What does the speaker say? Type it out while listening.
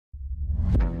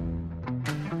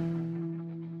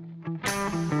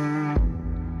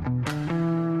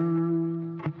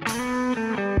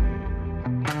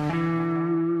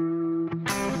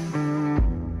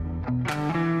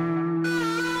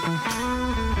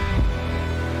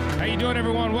doing,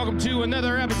 everyone? Welcome to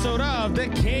another episode of the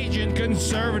Cajun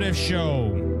Conservative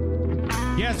Show.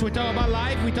 Yes, we talk about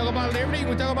life, we talk about liberty,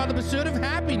 we talk about the pursuit of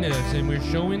happiness, and we're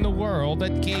showing the world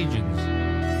that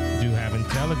Cajuns do have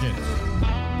intelligence.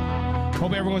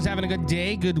 Hope everyone's having a good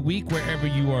day, good week, wherever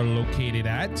you are located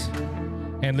at,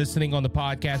 and listening on the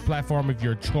podcast platform of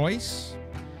your choice.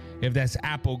 If that's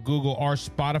Apple, Google, or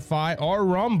Spotify, or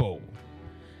Rumble.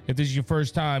 If this is your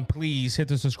first time, please hit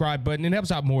the subscribe button. It helps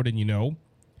out more than you know.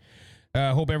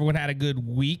 Hope everyone had a good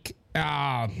week.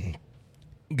 Guys,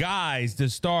 to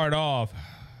start off,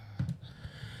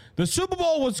 the Super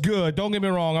Bowl was good. Don't get me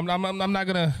wrong. I'm not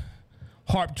going to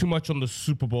harp too much on the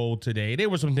Super Bowl today. There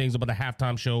were some things about the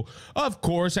halftime show. Of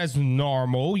course, as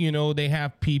normal, you know, they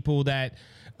have people that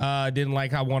didn't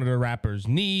like how one of the rappers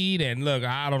need. And look,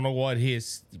 I don't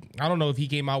know if he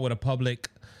came out with a public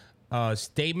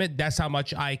statement. That's how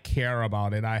much I care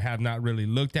about it. I have not really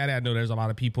looked at it. I know there's a lot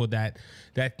of people that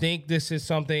think this is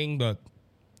something, but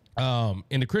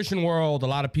in the Christian world, a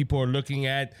lot of people are looking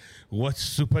at what's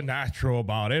supernatural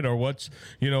about it, or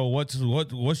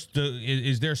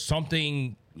is there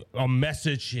something, a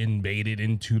message embedded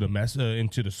into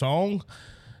the song?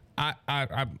 I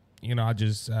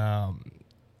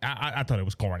thought it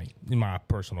was corny, in my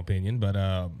personal opinion.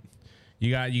 But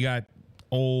you got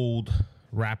old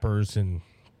rappers and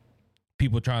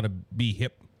people trying to be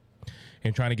hip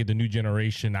and trying to get the new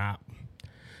generation out.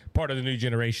 Part of the new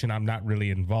generation, I'm not really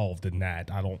involved in that.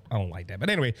 I don't like that. But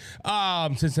anyway,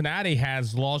 Cincinnati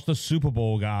has lost the Super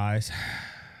Bowl, guys.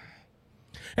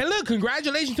 And look,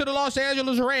 congratulations to the Los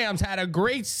Angeles Rams. Had a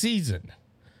great season.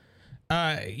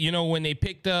 When they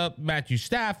picked up Matthew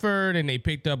Stafford and they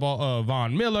picked up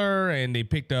Von Miller and they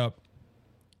picked up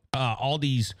all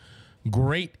these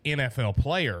great NFL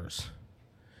players.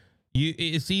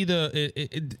 It's either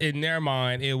in their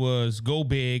mind it was go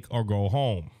big or go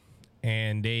home,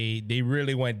 and they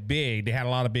really went big. They had a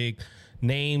lot of big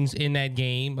names in that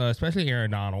game, especially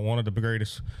Aaron Donald, one of the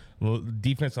greatest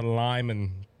defensive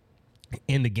linemen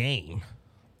in the game.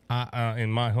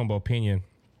 In my humble opinion,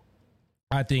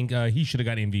 I think he should have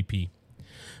got MVP.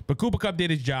 But Cooper Kupp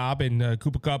did his job, and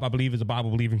Cooper Kupp, I believe, is a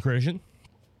Bible-believing Christian.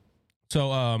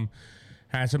 So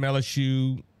had some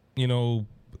LSU,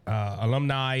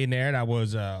 alumni in there. That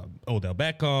was Odell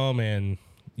Beckham and,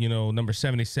 number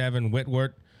 77,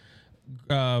 Whitworth.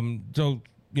 That's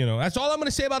all I'm going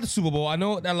to say about the Super Bowl. I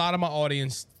know a lot of my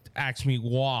audience asks me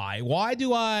why. Why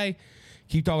do I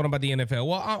keep talking about the NFL?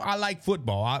 Well, I like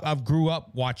football. I've grew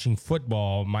up watching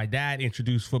football. My dad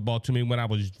introduced football to me when I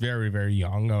was very, very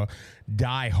young, a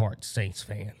diehard Saints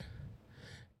fan.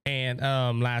 And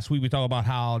last week we talked about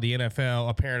how the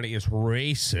NFL apparently is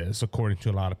racist, according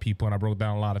to a lot of people, and I broke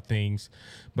down a lot of things.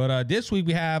 But this week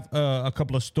we have a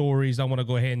couple of stories I want to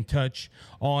go ahead and touch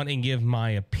on and give my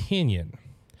opinion.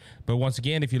 But once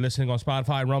again, if you're listening on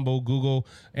Spotify, Rumble, Google,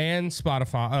 and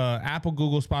Spotify, Apple,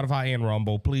 Google, Spotify, and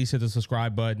Rumble, please hit the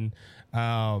subscribe button.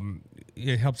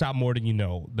 It helps out more than you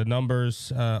know. The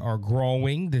numbers are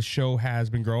growing. This show has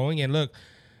been growing. And look,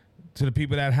 to the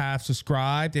people that have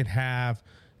subscribed and have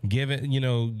given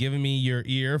me your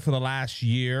ear for the last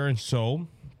year and so,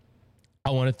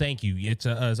 I want to thank you. It's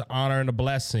an honor and a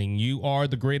blessing. You are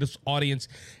the greatest audience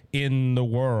in the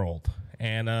world.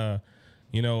 And, I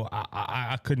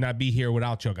could not be here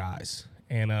without you guys.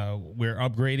 And we're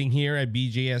upgrading here at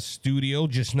BJS Studio,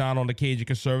 just not on the Cajun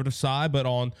Conservative side, but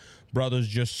on Brothers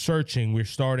Just Searching. We're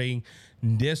starting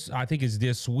I think it's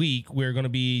this week, we're going to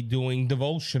be doing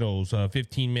devotionals,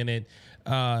 15-minute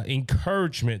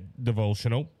encouragement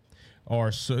devotional,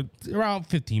 or around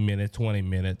 15 minutes, 20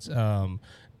 minutes. And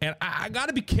I got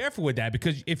to be careful with that,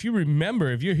 because if you remember,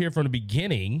 if you're here from the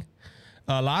beginning,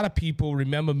 a lot of people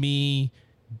remember me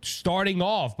starting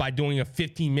off by doing a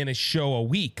 15-minute show a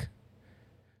week.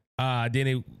 Then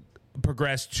it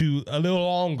progressed to a little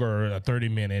longer, a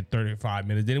 30-minute, 35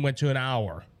 minutes. Then it went to an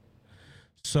hour.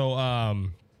 So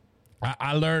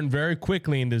I learned very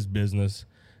quickly in this business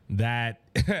that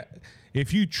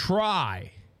if you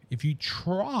try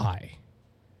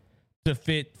to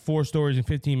fit 4 stories in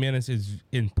 15 minutes, it's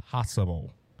impossible.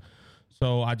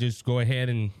 So I just go ahead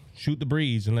and shoot the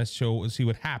breeze and let's see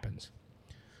what happens.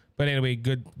 But anyway,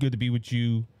 good to be with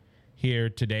you here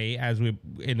today as we're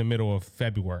in the middle of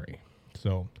February.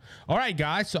 So, all right,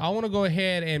 guys. So I want to go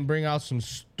ahead and bring out some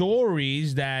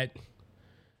stories that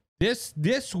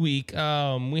this week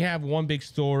we have one big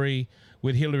story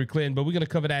with Hillary Clinton, but we're going to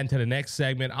cover that into the next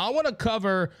segment. I want to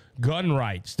cover gun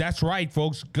rights. That's right,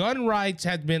 folks. Gun rights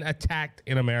have been attacked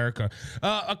in America.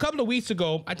 A couple of weeks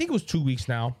ago, I think it was 2 weeks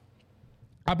now,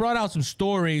 I brought out some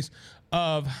stories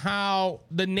of how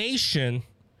the nation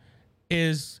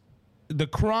is the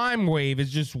crime wave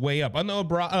is just way up.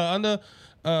 Under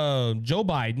Joe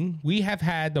Biden, we have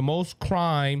had the most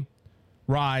crime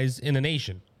rise in the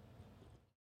nation.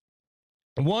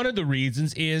 One of the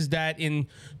reasons is that in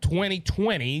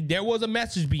 2020, there was a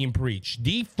message being preached: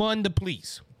 defund the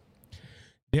police.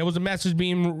 There was a message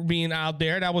being out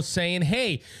there that was saying,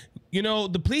 hey, you know,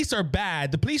 the police are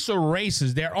bad. The police are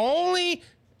racist. They're only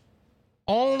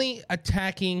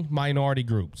attacking minority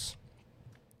groups,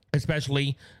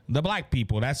 especially the black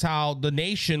people. That's how the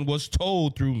nation was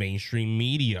told through mainstream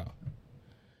media.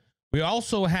 We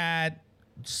also had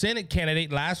Senate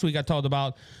candidate last week I talked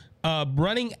about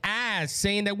running ads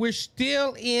saying that we're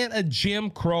still in a Jim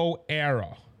Crow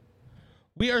era.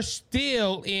 We are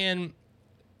still in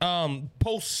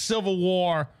post-Civil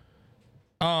War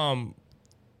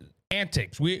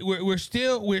antics. We're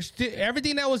still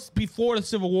everything that was before the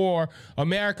Civil War,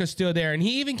 America's still there. And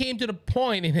he even came to the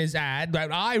point in his ad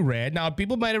that I read. Now,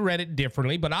 people might have read it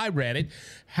differently, but I read it,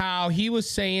 how he was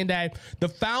saying that the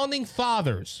founding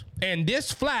fathers, and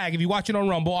this flag, if you watch it on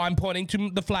Rumble, I'm pointing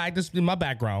to the flag that's in my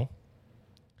background,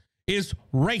 is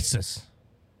racist.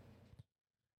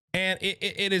 And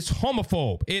it is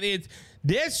homophobe. It is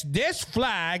this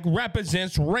flag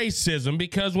represents racism,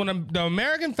 because when the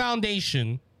American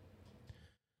Foundation,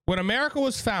 when America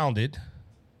was founded,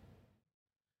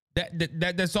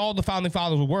 that's all the founding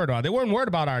fathers were worried about. They weren't worried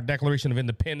about our Declaration of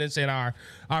Independence and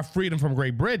our freedom from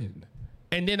Great Britain.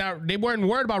 And then they weren't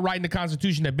worried about writing the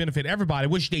Constitution that benefit everybody,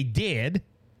 which they did.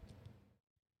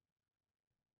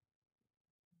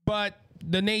 But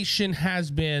the nation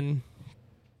has been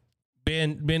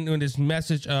in this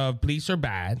message of police are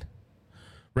bad,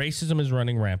 racism is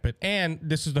running rampant, and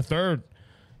this is the third,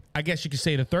 I guess you could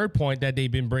say the third point that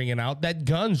they've been bringing out, that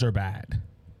guns are bad.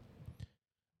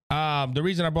 The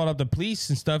reason I brought up the police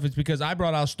and stuff is because I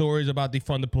brought out stories about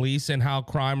defund the police and how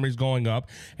crime is going up,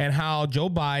 and how Joe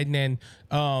Biden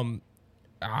and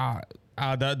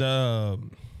the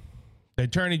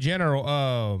Attorney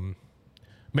General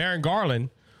Merrick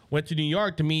Garland went to New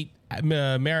York to meet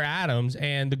Mayor Adams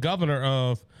and the governor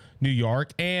of New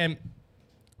York, and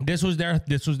this was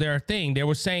their thing. They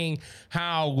were saying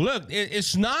how, look,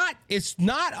 it's not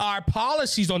our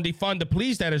policies on defund the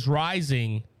police that is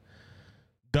rising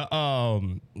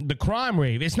the crime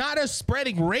wave. It's not us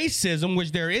spreading racism,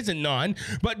 which there isn't none,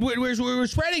 but we're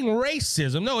spreading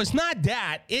racism. No, it's not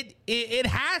that. It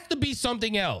has to be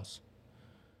something else.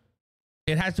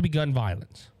 It has to be gun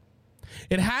violence.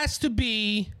 It has to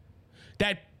be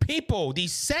that people,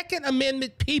 these Second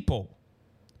Amendment people,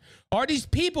 are these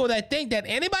people that think that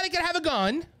anybody can have a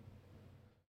gun,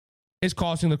 is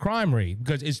causing the crime rate,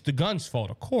 because it's the gun's fault,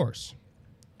 of course.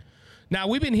 Now,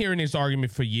 we've been hearing this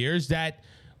argument for years that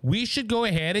we should go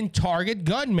ahead and target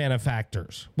gun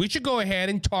manufacturers. We should go ahead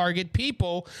and target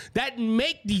people that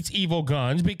make these evil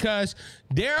guns, because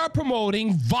they are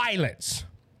promoting violence.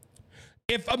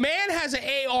 If a man has an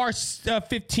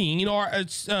AR-15 or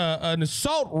an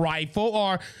assault rifle,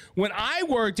 or when I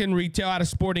worked in retail at a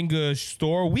sporting goods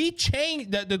store, we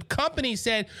changed, the company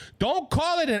said, don't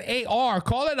call it an AR,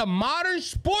 call it a modern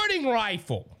sporting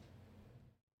rifle.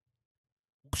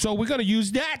 So we're going to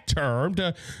use that term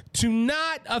to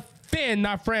not offend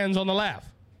our friends on the left,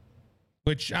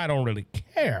 which I don't really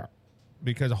care,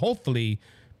 because hopefully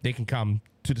they can come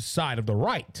to the side of the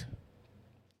right.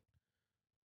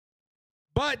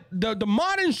 But the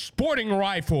modern sporting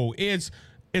rifle is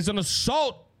an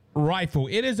assault rifle.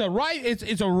 It is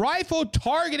it's a rifle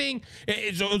targeting.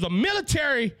 It's a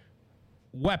military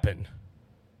weapon.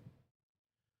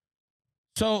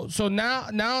 So now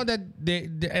that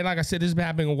and like I said, this has been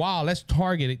happening a while. Let's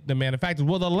target the manufacturers.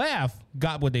 Well, the left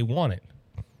got what they wanted.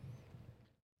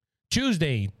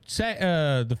 Tuesday,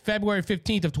 the February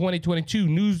 15th of 2022,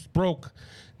 news broke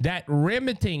that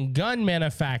Remington gun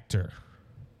manufacturer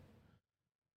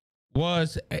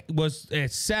was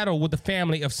settled with the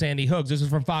family of Sandy Hook. This is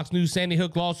from Fox News. Sandy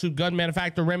Hook lawsuit, gun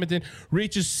manufacturer Remington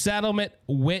reaches settlement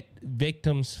with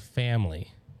victim's family.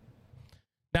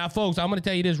 Now, folks, I'm going to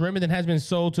tell you this. Remington has been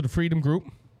sold to the Freedom Group,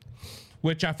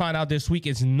 which I found out this week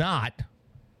is not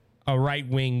a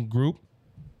right-wing group.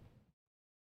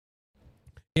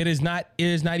 It is not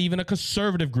even a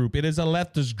conservative group. It is a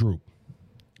leftist group.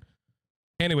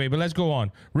 Anyway, but let's go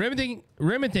on. Remington,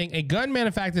 a gun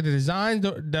manufacturer that designed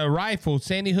the rifle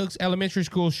Sandy Hook's elementary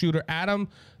school shooter Adam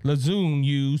Lazoon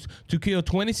used to kill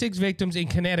 26 victims in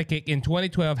Connecticut in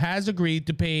 2012, has agreed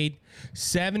to pay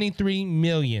 $73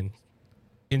 million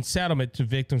in settlement to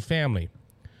victims' family.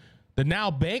 The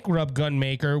now bankrupt gun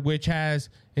maker, which has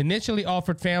initially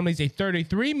offered families a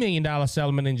 $33 million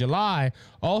settlement in July,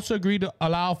 also agreed to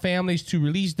allow families to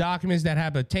release documents that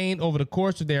have obtained over the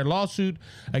course of their lawsuit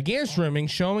against Remington,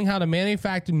 showing how the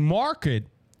manufacturer marketed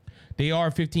the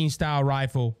AR-15 style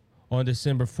rifle on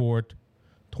December 4th,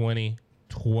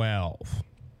 2012.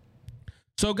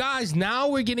 So guys, now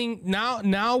we're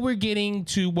getting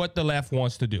to what the left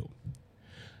wants to do.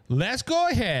 Let's go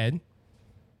ahead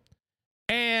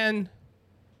and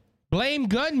blame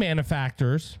gun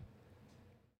manufacturers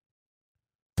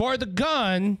for the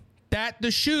gun that the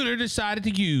shooter decided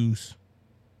to use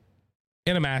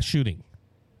in a mass shooting.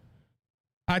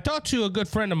 I talked to a good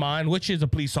friend of mine, which is a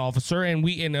police officer,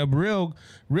 and a real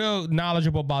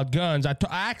knowledgeable about guns. I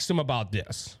asked him about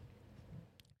this,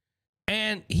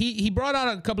 and he brought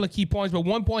out a couple of key points, but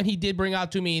one point he did bring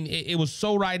out to me, and it was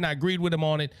so right, and I agreed with him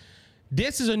on it.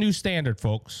 This is a new standard,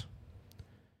 folks.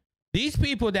 These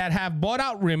people that have bought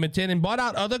out Remington and bought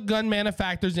out other gun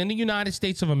manufacturers in the United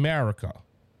States of America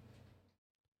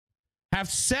have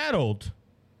settled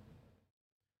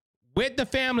with the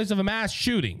families of a mass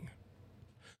shooting.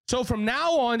 So from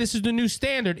now on, this is the new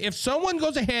standard. If someone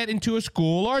goes ahead into a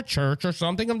school or a church or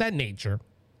something of that nature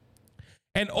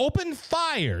and open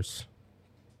fires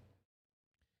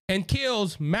and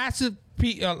kills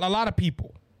a lot of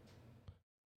people,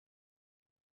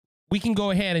 we can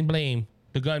go ahead and blame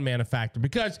the gun manufacturer,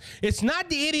 because it's not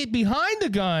the idiot behind the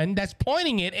gun that's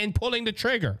pointing it and pulling the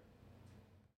trigger.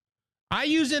 I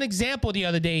used an example the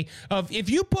other day of, if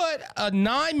you put a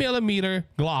 9mm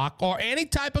Glock or any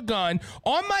type of gun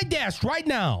on my desk right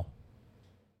now,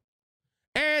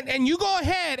 and you go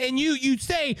ahead and you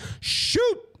say,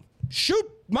 shoot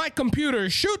my computer,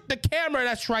 shoot the camera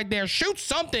that's right there, shoot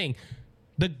something,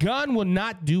 the gun will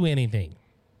not do anything.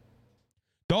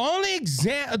 The only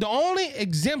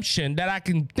exemption that I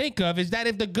can think of is that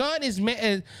if the gun is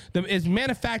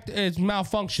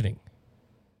malfunctioning,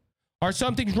 or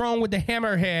something's wrong with the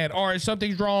hammerhead, or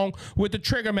something's wrong with the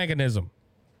trigger mechanism.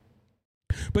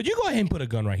 But you go ahead and put a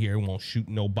gun right here, it won't shoot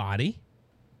nobody.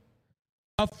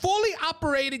 A fully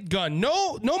operated gun,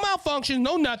 no malfunctions,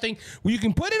 no nothing. You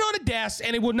can put it on a desk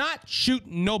and it will not shoot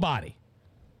nobody.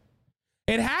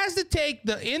 It has to take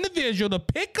the individual to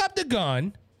pick up the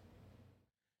gun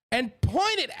and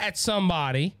point it at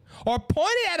somebody or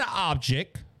point it at an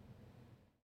object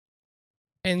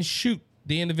and shoot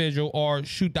the individual or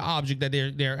shoot the object that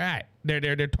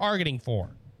they're targeting for.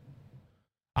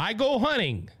 I go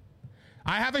hunting.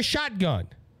 I have a shotgun.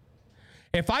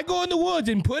 If I go in the woods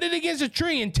and put it against a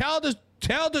tree and tell the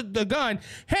gun,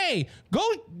 hey, go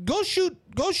shoot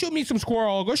me some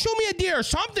squirrel, go shoot me a deer or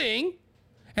something,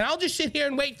 and I'll just sit here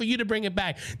and wait for you to bring it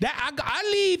back. I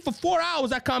leave for 4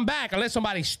 hours, I come back, unless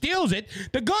somebody steals it,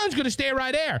 the gun's gonna stay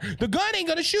right there. The gun ain't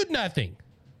gonna shoot nothing.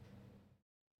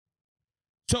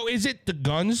 So is it the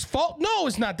gun's fault? No,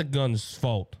 it's not the gun's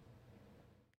fault.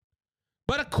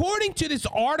 But according to this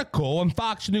article on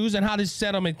Fox News and how this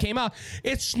settlement came out,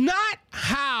 it's not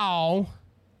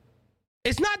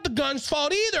the gun's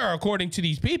fault either, according to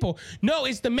these people. No,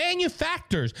 it's the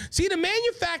manufacturers. See, the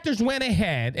manufacturers went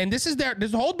ahead, and this is the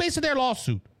whole base of their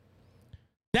lawsuit,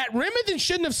 that Remington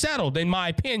shouldn't have settled, in my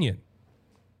opinion.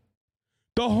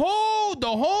 The whole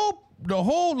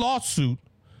lawsuit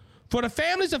for the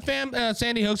families of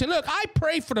Sandy Hooks, and look, I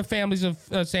pray for the families of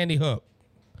Sandy Hook.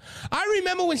 I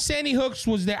remember when Sandy Hooks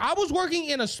was there. I was working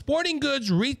in a sporting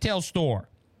goods retail store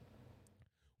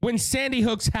when Sandy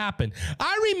Hooks happened.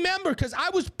 I remember because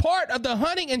I was part of the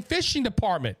hunting and fishing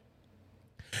department.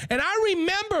 And I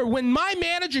remember when my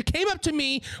manager came up to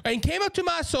me and came up to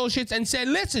my associates and said,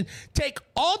 listen, take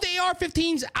all the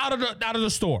AR-15s out of the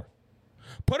store.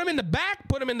 Put them in the back,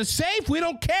 put them in the safe. We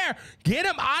don't care. Get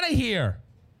them out of here.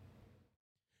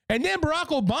 And then Barack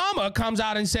Obama comes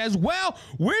out and says, well,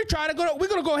 we're going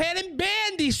to go ahead and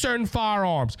ban these certain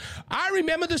firearms. I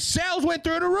remember the sales went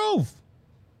through the roof.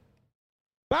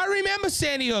 I remember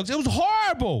Sandy Hooks. It was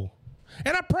horrible.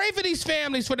 And I pray for these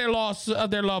families for their loss of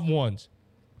their loved ones.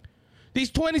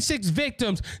 These 26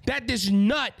 victims that this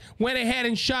nut went ahead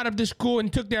and shot up the school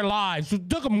and took their lives. It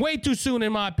took them way too soon,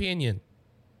 in my opinion.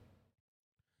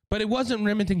 But it wasn't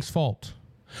Remington's fault.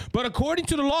 But according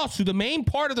to the lawsuit, the main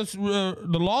part of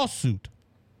the lawsuit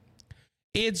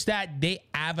is that they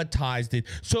advertised it.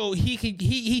 So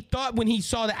he thought when he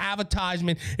saw the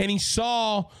advertisement and he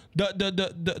saw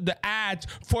the ads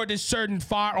for this certain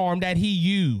firearm that he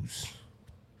used,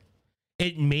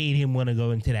 it made him want to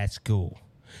go into that school.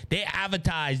 They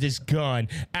advertised this gun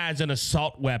as an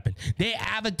assault weapon. They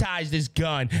advertised this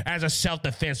gun as a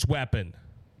self-defense weapon.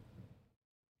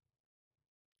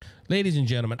 Ladies and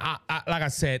gentlemen, like I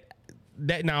said,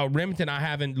 that now Remington, I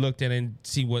haven't looked at and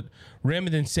see what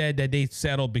Remington said that they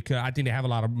settled because I think they have a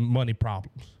lot of money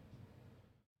problems.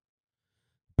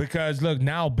 Because look,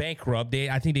 now bankrupt.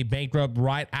 I think they bankrupt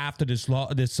right after this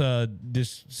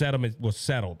settlement was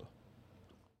settled.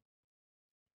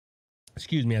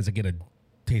 Excuse me as I get a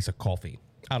taste of coffee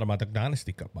out of my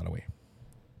Dynasty cup, by the way.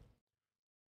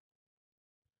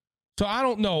 So I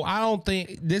don't know. I don't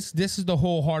think this is the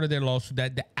whole heart of their lawsuit,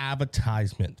 that the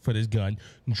advertisement for this gun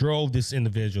drove this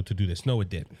individual to do this. No, it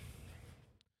didn't.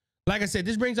 Like I said,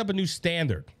 this brings up a new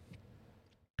standard.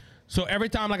 So every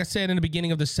time, like I said in the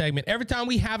beginning of the segment, every time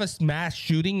we have a mass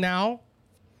shooting now,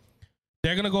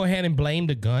 they're going to go ahead and blame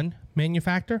the gun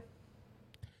manufacturer.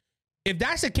 If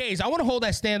that's the case, I want to hold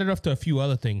that standard up to a few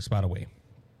other things, by the way.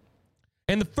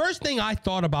 And the first thing I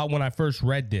thought about when I first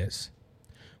read this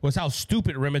was how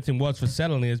stupid Remington was for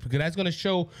settling this, because that's going to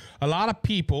show a lot of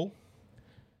people,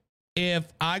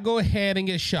 if I go ahead and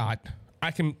get shot, I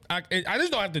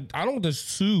just don't have to, I don't just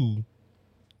sue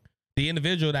the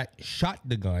individual that shot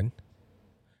the gun.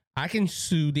 I can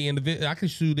sue the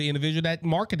individual that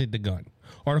marketed the gun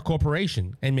or the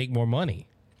corporation and make more money.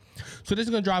 So this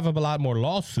is going to drive up a lot more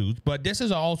lawsuits, but this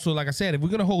is also, like I said, if we're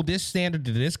going to hold this standard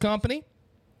to this company,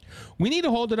 we need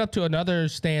to hold it up to another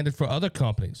standard for other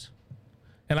companies.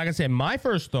 And like I said, my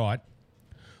first thought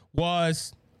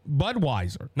was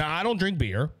Budweiser. Now, I don't drink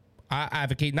beer. I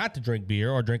advocate not to drink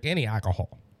beer or drink any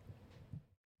alcohol.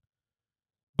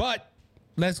 But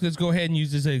let's go ahead and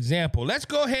use this as an example. Let's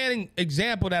go ahead and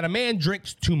example that a man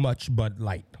drinks too much Bud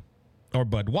Light or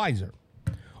Budweiser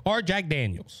or Jack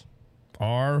Daniels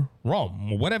or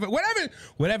rum or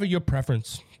whatever your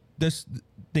preference. Just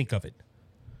think of it.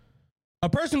 A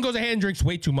person goes ahead and drinks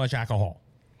way too much alcohol.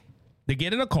 They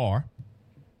get in a car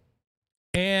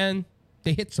and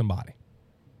they hit somebody.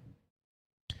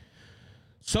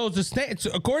 So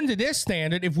according to this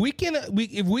standard, if we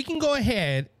can go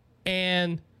ahead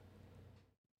and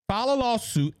file a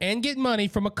lawsuit and get money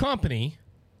from a company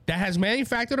that has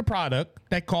manufactured a product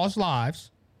that costs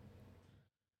lives,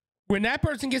 when that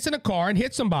person gets in a car and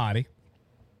hits somebody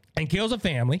and kills a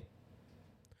family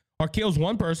or kills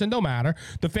one person, no matter,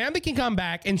 the family can come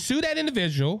back and sue that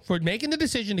individual for making the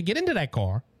decision to get into that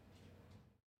car.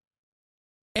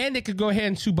 And they could go ahead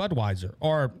and sue Budweiser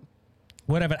or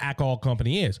whatever alcohol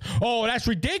company is. Oh, that's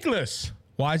ridiculous.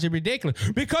 Why is it ridiculous?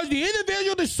 Because the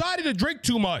individual decided to drink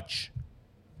too much.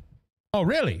 Oh,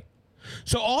 really?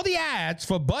 So all the ads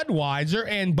for Budweiser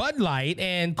and Bud Light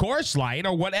and Coors Light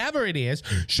or whatever it is,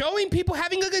 showing people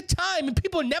having a good time and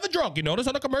people are never drunk. You notice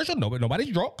on the commercial, nobody's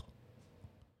drunk.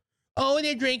 Oh,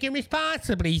 they're drinking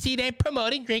responsibly. See, they're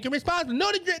promoting drinking responsibly. No,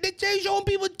 they're showing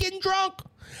people getting drunk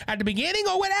at the beginning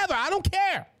or whatever. I don't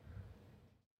care.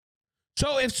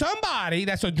 So if somebody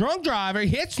that's a drunk driver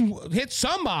hits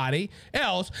somebody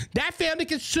else, that family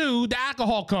can sue the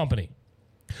alcohol company.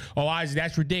 Oh,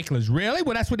 that's ridiculous. Really?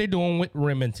 Well, that's what they're doing with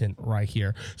Remington right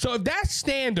here. So if that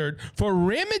standard for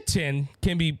Remington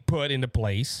can be put into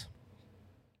place,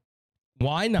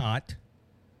 why not?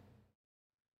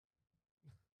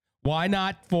 Why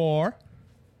not for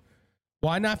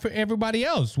everybody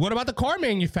else? What about the car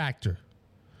manufacturer?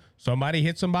 Somebody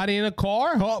hit somebody in a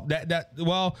car. Oh,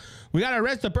 well, we got to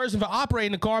arrest the person for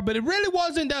operating the car, but it really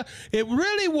wasn't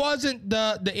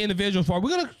the individual's fault.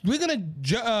 We're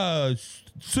gonna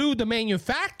sue the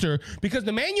manufacturer because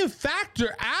the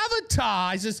manufacturer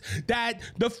advertises that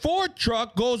the Ford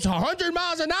truck goes 100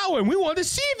 miles an hour, and we want to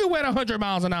see if it went 100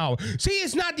 miles an hour. See,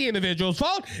 it's not the individual's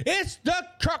fault. It's the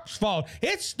truck's fault.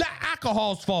 It's the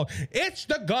alcohol's fault. It's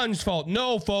the gun's fault.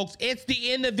 No, folks, it's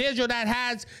the individual that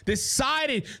has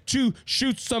decided to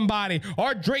shoot somebody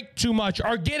or drink too much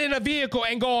or get in a vehicle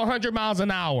and go 100 miles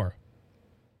an hour.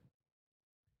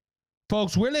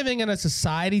 Folks, we're living in a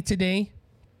society today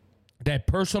that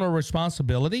personal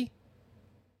responsibility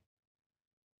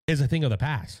is a thing of the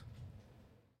past.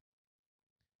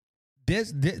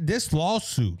 This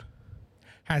lawsuit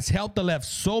has helped the left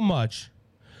so much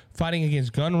fighting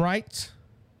against gun rights,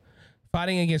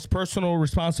 fighting against personal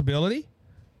responsibility,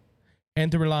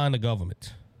 and to rely on the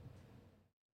government.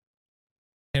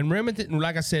 And Remington,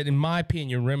 like I said, in my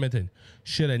opinion, Remington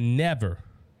should have never,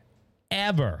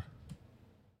 ever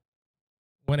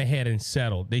went ahead and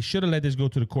settled. They should have let this go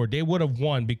to the court. They would have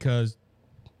won because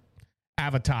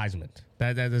advertisement.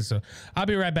 That is a. I'll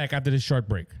be right back after this short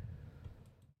break.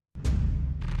 How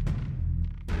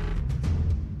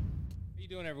you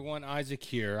doing, everyone? Isaac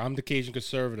here. I'm the Cajun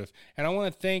Conservative, and I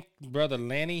want to thank Brother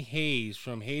Lanny Hayes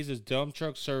from Hayes' Dump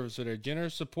Truck Service for their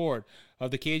generous support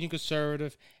of the Cajun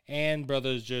Conservative and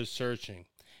Brothers Just Searching.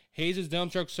 Hayes'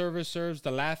 Dump Truck Service serves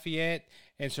the Lafayette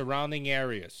and surrounding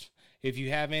areas. If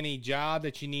you have any job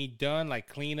that you need done, like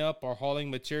cleanup or hauling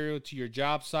material to your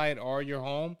job site or your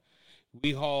home,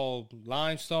 we haul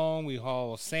limestone, we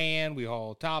haul sand, we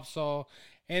haul topsoil,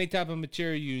 any type of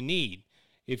material you need.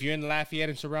 If you're in Lafayette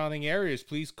and surrounding areas,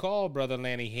 please call Brother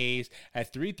Lanny Hayes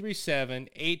at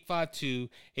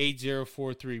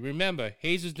 337-852-8043. Remember,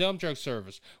 Hayes' Dump Truck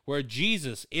Service, where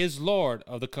Jesus is Lord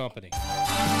of the company.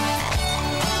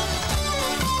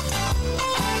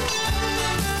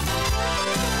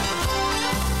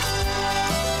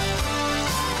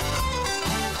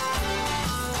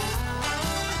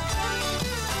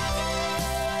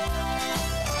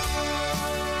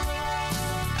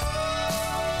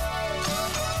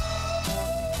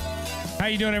 How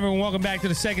you doing, everyone? Welcome back to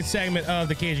the second segment of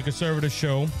the Cajun Conservative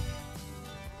Show.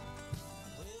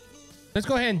 Let's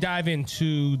go ahead and dive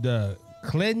into the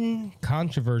Clinton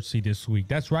controversy this week.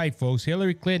 That's right, folks.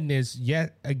 Hillary Clinton is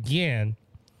yet again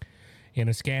in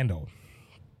a scandal.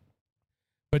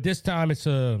 But this time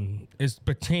it's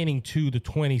pertaining to the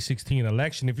 2016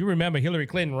 election. If you remember, Hillary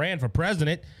Clinton ran for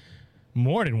president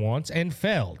more than once and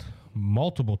failed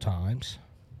multiple times.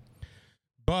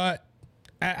 But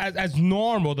as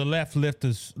normal, the left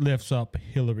lifts up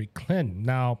Hillary Clinton.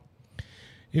 Now,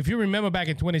 if you remember back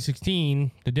in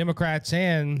 2016, the Democrats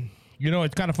and,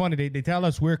 it's kind of funny. They tell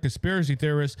us we're conspiracy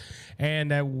theorists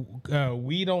and that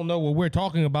we don't know what we're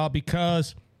talking about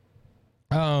because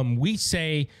we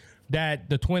say that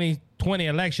the 2020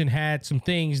 election had some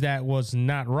things that was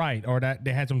not right, or that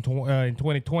they had some in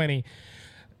 2020.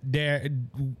 There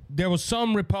was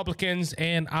some Republicans,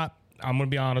 and I'm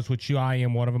going to be honest with you. I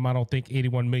am one of them. I don't think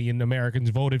 81 million Americans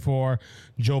voted for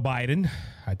Joe Biden.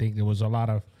 I think there was a lot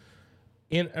of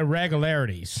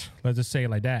irregularities. Let's just say it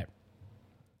like that.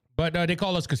 But they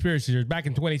call us conspiracy theorists. Back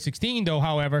in 2016, though,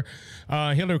 however,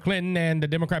 Hillary Clinton and the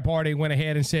Democrat Party went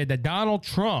ahead and said that Donald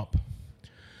Trump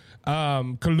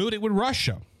colluded with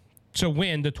Russia to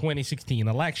win the 2016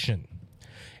 election.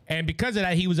 And because of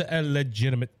that, he was a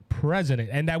legitimate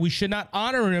president, and that we should not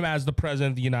honor him as the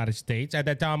president of the United States. At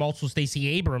that time, also Stacey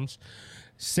Abrams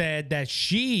said that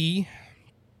she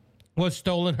was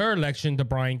stolen her election to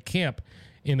Brian Kemp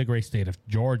in the great state of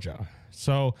Georgia.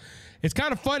 So it's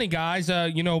kind of funny, guys.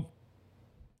 I've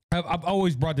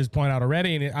always brought this point out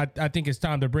already, and I think it's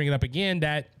time to bring it up again,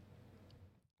 that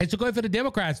it's good for the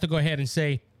Democrats to go ahead and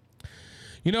say,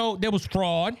 there was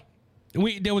fraud.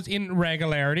 There was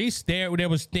irregularities. There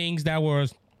was things that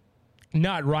was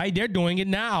not right. They're doing it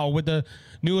now with the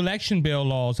new election bill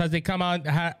laws. As they come out,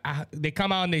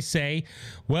 and they say,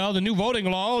 well, the new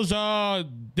voting laws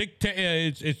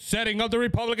it's setting up the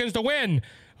Republicans to win.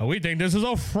 We think this is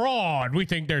a fraud. We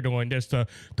think they're doing this to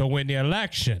win the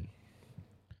election.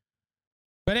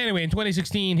 But anyway, in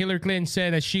 2016, Hillary Clinton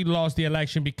said that she lost the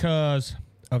election because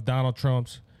of Donald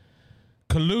Trump's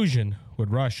collusion with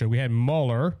Russia. We had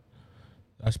Mueller,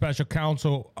 a special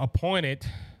counsel appointed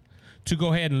to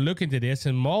go ahead and look into this,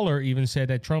 and Mueller even said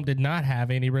that Trump did not have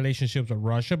any relationships with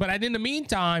Russia. But in the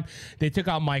meantime, they took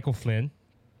out Michael Flynn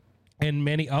and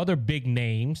many other big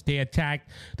names. They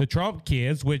attacked the Trump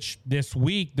kids, which this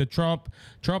week, the Trump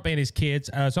and his kids,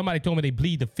 somebody told me they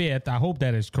plead the fifth. I hope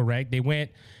that is correct. They went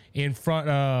in front,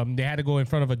 they had to go in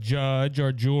front of a judge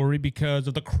or jury because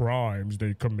of the crimes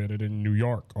they committed in New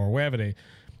York or wherever there's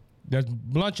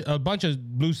a bunch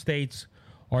of blue states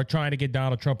are trying to get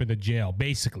Donald Trump into jail.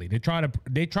 Basically,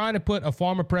 they're trying to put a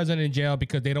former president in jail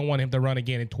because they don't want him to run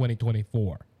again in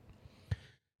 2024.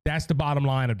 That's the bottom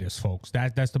line of this, folks.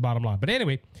 That's the bottom line. But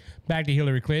anyway, back to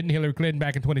Hillary Clinton. Hillary Clinton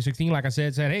back in 2016, like I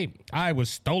said, hey, I was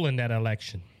stolen that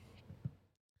election.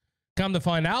 Come to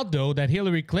find out, though, that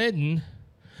Hillary Clinton,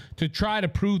 to try to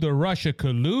prove the Russia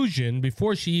collusion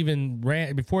before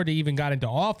they even got into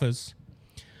office,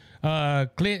 a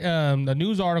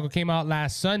news article came out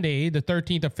last Sunday, the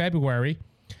 13th of February.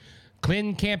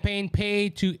 Clinton campaign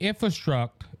paid to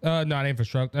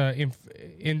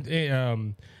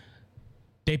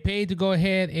they paid to go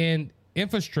ahead and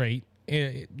infiltrate,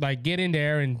 like get in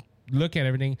there and look at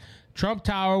everything. Trump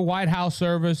Tower, White House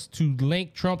service to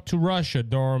link Trump to Russia,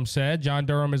 Durham said. John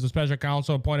Durham is the special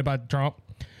counsel appointed by Trump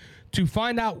to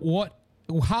find out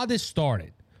how this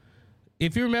started.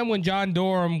 If you remember when John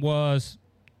Durham was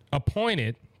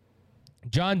appointed,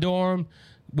 John Durham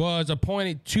was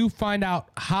appointed to find out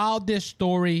how this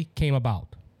story came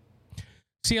about.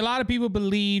 See, a lot of people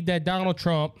believe that Donald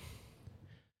Trump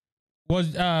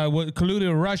was colluded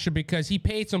with Russia because he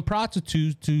paid some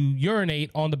prostitutes to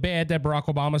urinate on the bed that Barack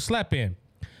Obama slept in.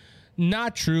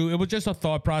 Not true. It was just a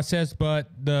thought process, but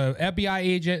the FBI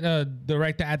agent,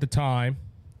 director at the time,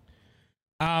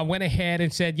 went ahead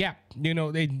and said,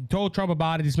 they told Trump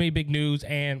about it. This made big news,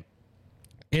 and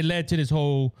it led to this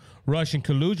whole Russian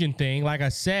collusion thing. Like I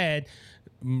said,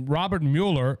 Robert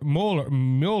Mueller,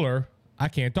 I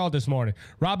can't talk this morning.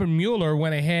 Robert Mueller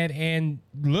went ahead and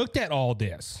looked at all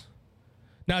this.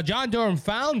 Now, John Durham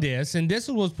found this, and this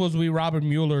was supposed to be Robert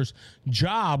Mueller's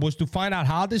job, was to find out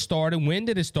how this started, when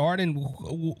did it start,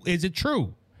 and is it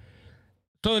true?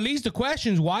 So at least the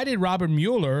questions, why did Robert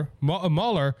Mueller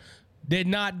did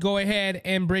not go ahead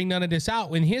and bring none of this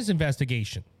out in his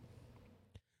investigation?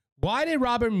 Why did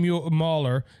Robert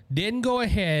Mueller didn't go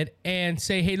ahead and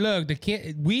say, hey, look,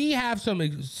 we have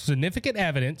some significant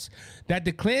evidence that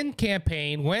the Clinton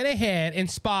campaign went ahead and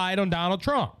spied on Donald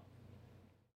Trump?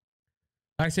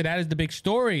 Like I said, that is the big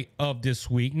story of this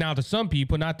week. Now, to some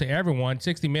people, not to everyone,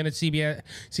 60 Minutes, CBS,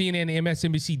 CNN,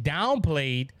 MSNBC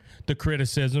downplayed the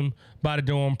criticism by the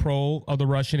Durham probe of the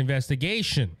Russian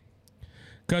investigation.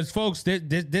 Because, folks,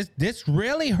 this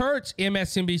really hurts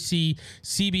MSNBC,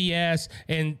 CBS,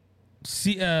 and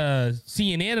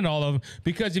CNN and all of them.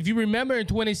 Because if you remember in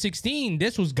 2016,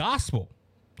 this was gospel.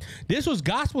 This was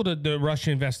gospel to the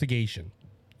Russian investigation.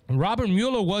 Robert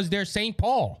Mueller was their St.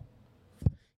 Paul.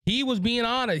 He was being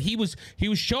honest. He was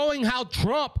showing how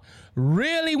Trump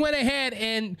really went ahead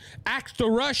and asked the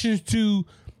Russians to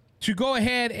go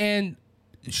ahead and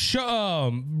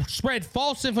spread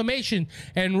false information,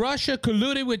 and Russia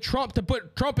colluded with Trump to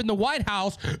put Trump in the White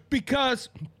House because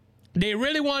they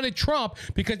really wanted Trump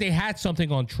because they had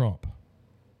something on Trump.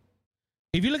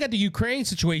 If you look at the Ukraine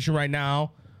situation right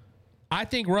now, I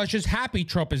think Russia's happy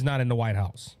Trump is not in the White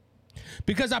House.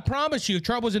 Because I promise you, if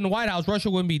Trump was in the White House, Russia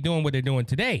wouldn't be doing what they're doing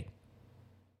today.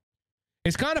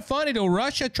 It's kind of funny, though.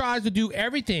 Russia tries to do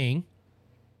everything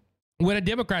with the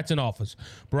Democrats in office.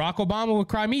 Barack Obama with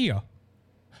Crimea.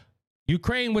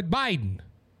 Ukraine with Biden.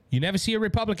 You never see a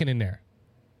Republican in there.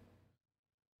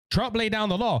 Trump laid down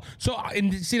the law. So,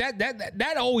 and see,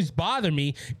 that always bothered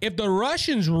me. If the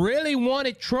Russians really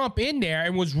wanted Trump in there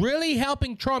and was really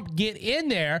helping Trump get in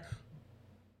there,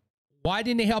 why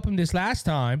didn't they help him this last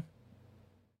time?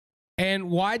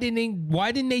 And why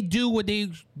didn't they do what they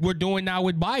were doing now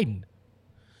with Biden?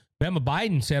 Remember,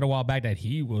 Biden said a while back that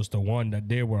he was the one that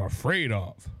they were afraid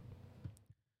of.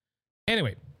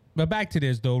 Anyway, but back to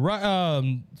this though.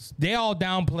 They all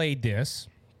downplayed this.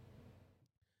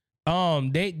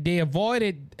 They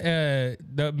avoided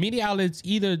the media outlets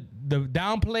either the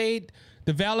downplayed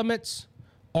developments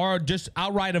or just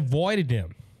outright avoided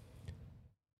them.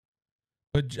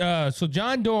 But so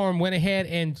John Durham went ahead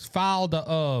and filed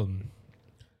a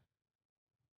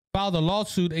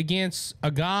lawsuit against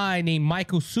a guy named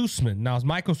Michael Sussman. Now,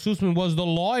 Michael Sussman was the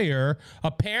lawyer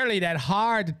apparently that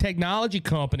hired the technology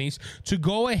companies to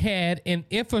go ahead and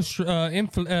infiltrate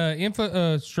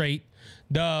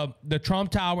the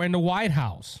Trump Tower in the White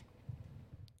House.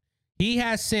 He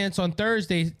has since on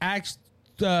Thursday asked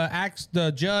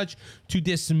the judge to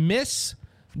dismiss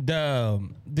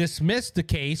the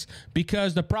case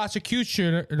because the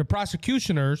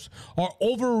prosecutioners are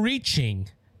overreaching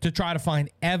to try to find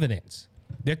evidence.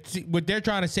 What they're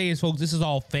trying to say is, folks, this is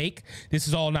all fake. This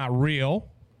is all not real.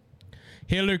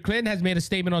 Hillary Clinton has made a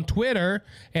statement on Twitter,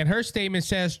 and her statement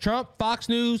says Trump, Fox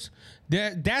News,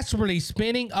 they're desperately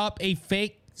spinning up a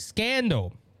fake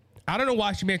scandal. I don't know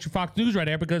why she mentioned Fox News right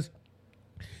there, because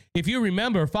if you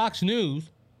remember, Fox News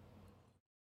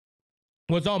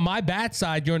was on my bad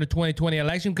side during the 2020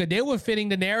 election because they were fitting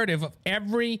the narrative of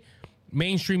every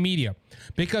mainstream media.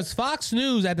 Because Fox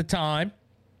News at the time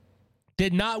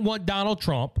did not want Donald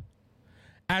Trump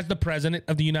as the president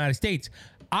of the United States.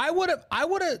 I would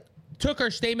have took her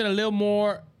statement a little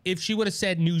more if she would have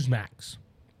said Newsmax.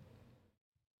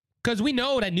 Because we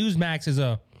know that Newsmax is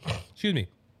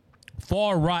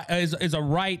far right, is a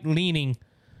right-leaning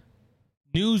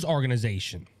news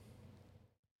organization.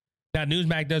 Now,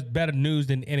 Newsmax does better news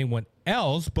than anyone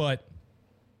else, but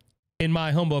in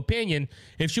my humble opinion,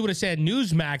 if she would have said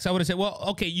Newsmax, I would have said, well,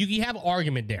 okay, you have an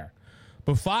argument there.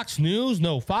 But Fox News,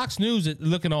 no, Fox News is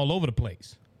looking all over the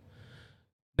place.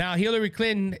 Now, Hillary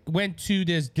Clinton went to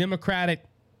this Democratic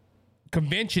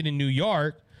convention in New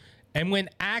York, and when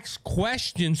asked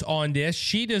questions on this,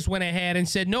 she just went ahead and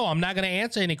said, no, I'm not going to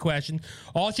answer any question.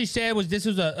 All she said was this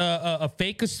was a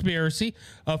fake conspiracy,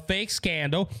 a fake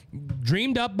scandal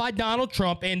dreamed up by Donald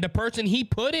Trump and the person he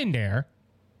put in there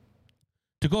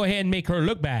to go ahead and make her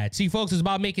look bad. See, folks, it's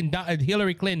about making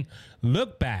Hillary Clinton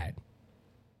look bad.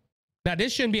 Now,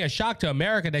 this shouldn't be a shock to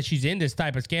America that she's in this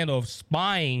type of scandal of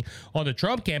spying on the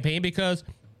Trump campaign, because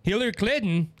Hillary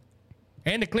Clinton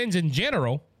and the Clintons in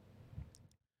general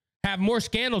have more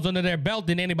scandals under their belt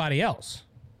than anybody else.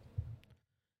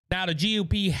 Now, the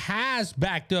GOP has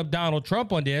backed up Donald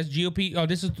Trump on this.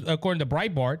 This is according to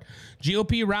Breitbart.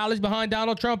 GOP rallies behind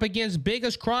Donald Trump against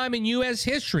biggest crime in U.S.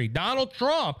 history. Donald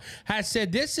Trump has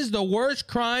said this is the worst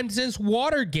crime since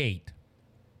Watergate.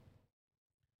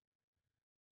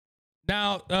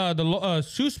 Now,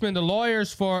 Sussman, the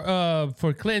lawyers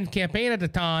for Clinton's campaign at the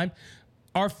time,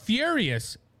 are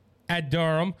furious at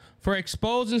Durham for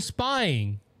exposing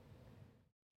spying.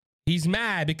 He's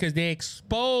mad because they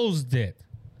exposed it.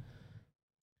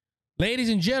 Ladies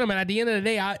and gentlemen, at the end of the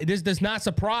day, this does not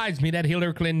surprise me that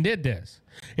Hillary Clinton did this.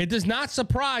 It does not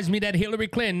surprise me that Hillary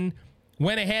Clinton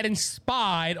went ahead and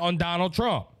spied on Donald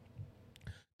Trump.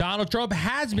 Donald Trump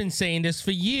has been saying this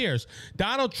for years.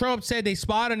 Donald Trump said they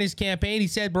spied on his campaign. He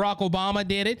said Barack Obama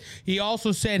did it. He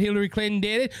also said Hillary Clinton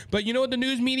did it. But you know what the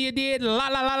news media did? La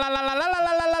la la la la la la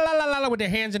la la la la la with their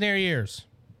hands in their ears.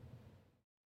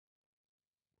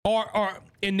 Or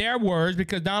in their words,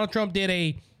 because Donald Trump did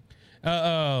a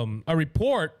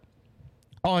report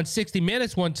on 60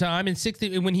 Minutes one time,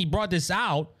 and when he brought this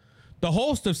out, the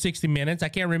host of 60 Minutes, I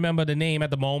can't remember the name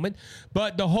at the moment,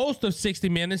 but the host of 60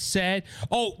 Minutes said,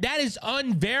 "Oh, that is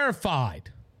unverified.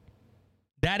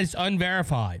 That is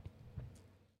unverified."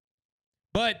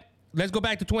 But let's go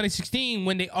back to 2016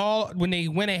 when they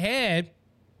went ahead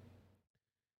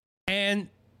and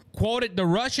quoted the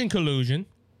Russian collusion.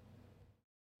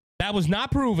 That was not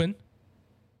proven.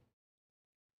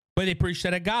 But they preached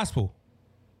that at gospel.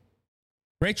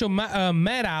 Rachel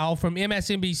Maddow from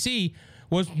MSNBC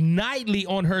was nightly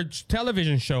on her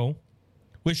television show,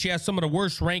 which she has some of the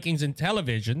worst rankings in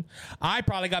television. I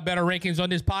probably got better rankings on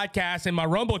this podcast and my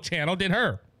Rumble channel than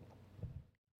her.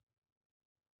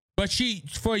 But she,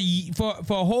 for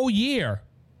a whole year,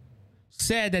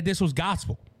 said that this was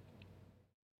gospel.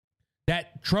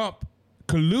 That Trump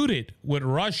colluded with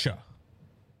Russia.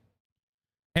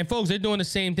 And folks, they're doing the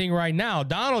same thing right now.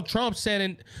 Donald Trump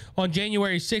said on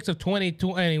January 6th of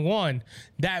 2021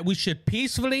 that we should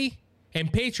peacefully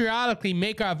and patriotically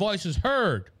make our voices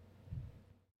heard.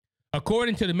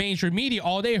 According to the mainstream media,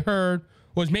 all they heard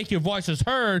was make your voices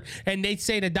heard, and they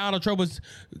say that Donald Trump was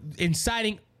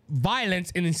inciting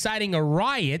violence and inciting a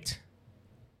riot.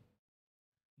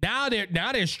 Now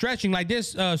they're stretching like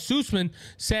this. Sussman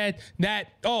said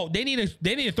that, they need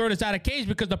to throw this out of cage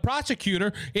because the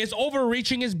prosecutor is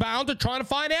overreaching his bounds to trying to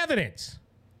find evidence.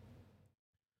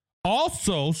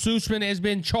 Also, Sussman has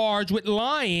been charged with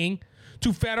lying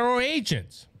to federal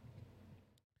agents.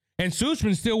 And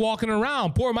Sussman's still walking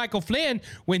around. Poor Michael Flynn,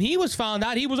 when he was found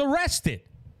out, he was arrested.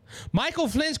 Michael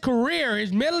Flynn's career,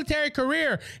 his military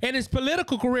career, and his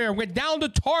political career went down the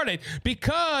toilet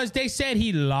because they said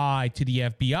he lied to the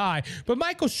FBI. But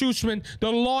Michael Sussman,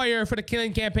 the lawyer for the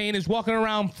Clinton campaign, is walking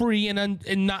around free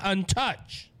and not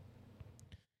untouched.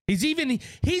 He even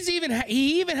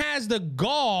has the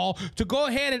gall to go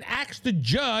ahead and ask the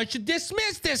judge to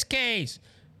dismiss this case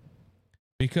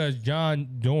because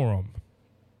John Durham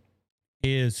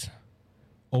is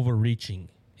overreaching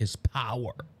his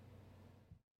power.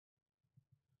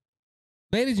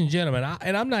 Ladies and gentlemen,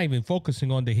 I'm not even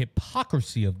focusing on the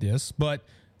hypocrisy of this, but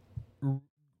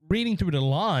reading through the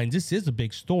lines, this is a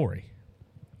big story.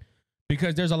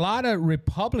 Because there's a lot of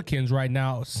Republicans right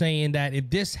now saying that if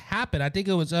this happened, I think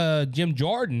it was Jim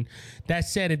Jordan that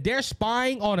said if they're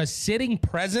spying on a sitting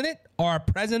president or a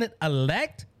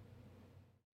president-elect,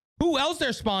 who else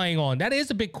they're spying on? That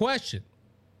is a big question.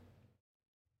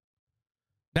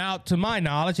 Now, to my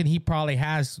knowledge, and he probably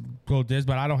has wrote this,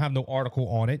 but I don't have no article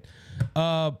on it.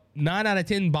 9 out of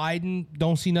 10 Biden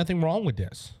don't see nothing wrong with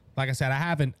this. Like I said, I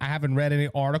haven't read any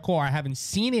article, or I haven't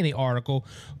seen any article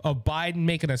of Biden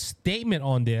making a statement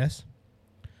on this.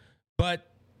 But,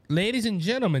 ladies and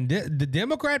gentlemen, the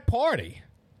Democrat Party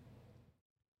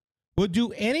will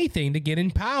do anything to get in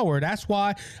power. That's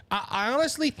why I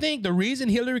honestly think the reason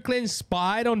Hillary Clinton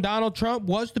spied on Donald Trump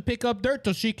was to pick up dirt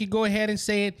so she could go ahead and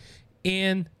say it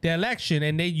in the election,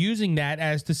 and they're using that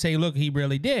as to say, look, he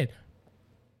really did.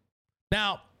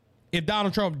 Now, if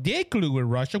Donald Trump did collude with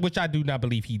Russia, which I do not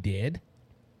believe he did,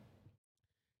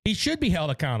 he should be held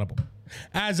accountable.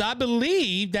 As I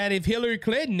believe that if Hillary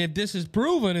Clinton, if this is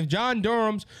proven, if John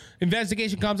Durham's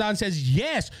investigation comes out and says,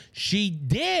 yes, she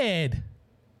did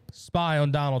spy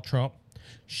on Donald Trump,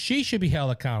 she should be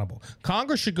held accountable.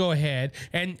 Congress should go ahead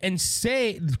and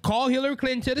call Hillary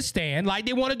Clinton to the stand like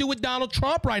they want to do with Donald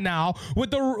Trump right now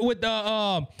with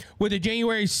the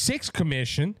January 6th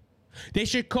commission. They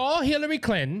should call Hillary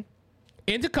Clinton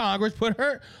into Congress, put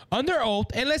her under oath,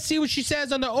 and let's see what she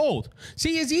says under oath.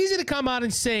 See, it's easy to come out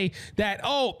and say that,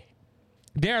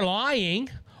 they're lying.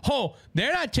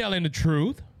 They're not telling the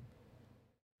truth.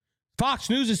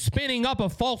 Fox News is spinning up a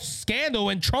false scandal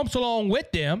and Trump's along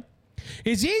with them.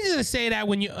 It's easy to say that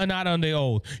when you're not under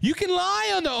oath. You can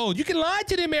lie under oath. You can lie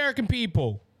to the American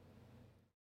people.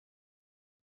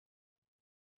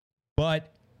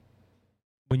 But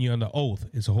when you're under oath,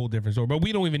 it's a whole different story. But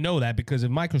we don't even know that, because if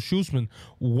Michael Schussman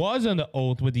was under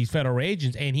oath with these federal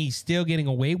agents and he's still getting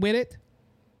away with it,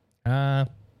 I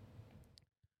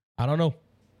don't know.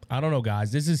 I don't know,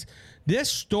 guys.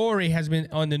 This story has been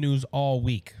on the news all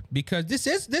week because this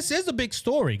is a big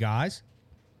story, guys.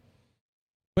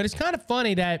 But it's kind of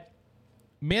funny that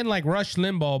men like Rush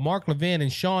Limbaugh, Mark Levin,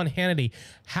 and Sean Hannity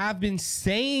have been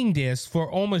saying this for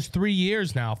almost 3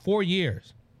 years now, 4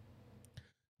 years.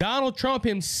 Donald Trump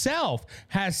himself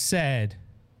has said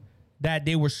that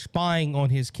they were spying on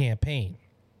his campaign.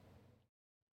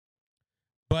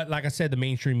 But like I said, the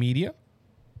mainstream media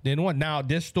didn't want. Now,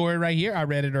 this story right here, I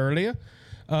read it earlier.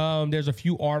 There's a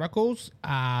few articles.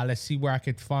 Let's see where I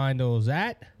could find those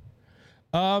at.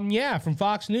 From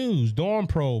Fox News, Dorm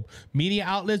Probe. Media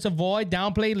outlets avoid,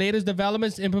 downplay latest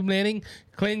developments implementing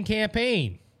Clinton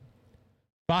campaign.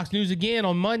 Fox News again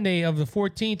on Monday of the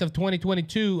 14th of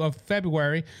 2022 of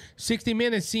February. 60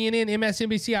 Minutes, CNN,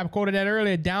 MSNBC, I quoted that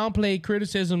earlier, downplayed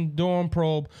criticism, Dorm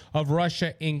Probe, of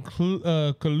Russia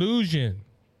collusion.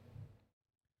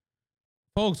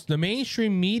 Folks, the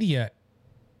mainstream media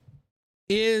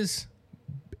is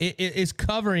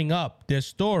covering up this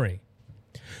story.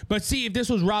 But see, if this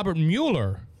was Robert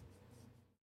Mueller,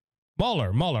 I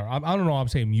don't know why I'm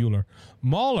saying Mueller,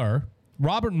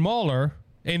 Robert Mueller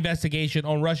investigation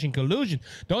on Russian collusion.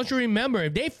 Don't you remember,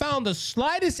 if they found the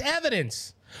slightest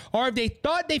evidence, or if they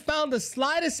thought they found the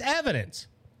slightest evidence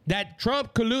that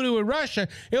Trump colluded with Russia,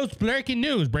 it was breaking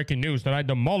news. Breaking news tonight,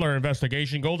 the Mueller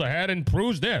investigation goes ahead and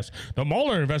proves this. The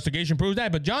Mueller investigation proves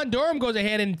that. But John Durham goes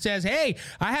ahead and says, hey,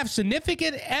 I have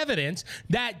significant evidence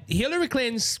that Hillary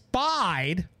Clinton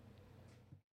spied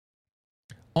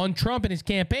on Trump and his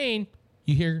campaign.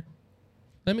 You hear,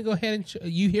 let me go ahead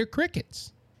and you hear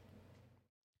crickets.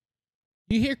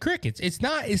 You hear crickets. It's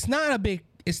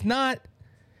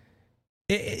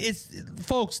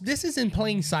folks, this is in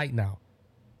plain sight now.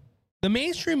 The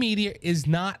mainstream media is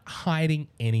not hiding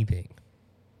anything.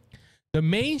 The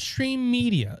mainstream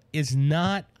media is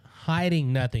not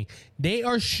hiding nothing. They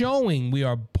are showing we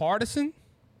are partisan.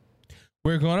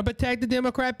 We're going to protect the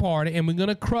Democrat Party, and we're going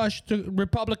to crush the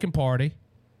Republican Party,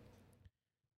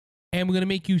 and we're going to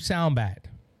make you sound bad.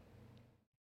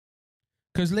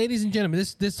 Because, ladies and gentlemen,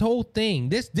 this whole thing,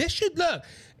 this should look,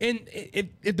 and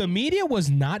if the media was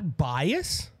not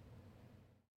biased,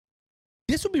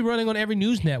 this would be running on every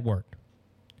news network.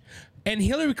 And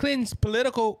Hillary Clinton's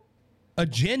political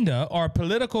agenda or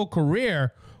political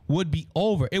career would be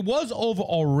over. It was over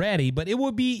already, but it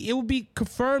would be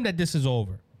confirmed that this is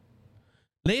over.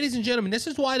 Ladies and gentlemen, this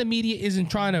is why the media isn't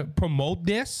trying to promote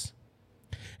this.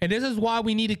 And this is why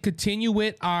we need to continue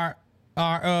with our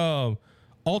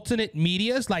alternate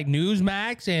medias like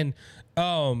Newsmax and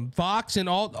Fox and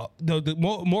all the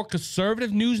more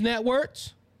conservative news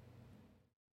networks.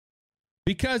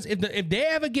 Because if they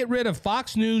ever get rid of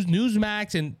Fox News,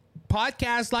 Newsmax, and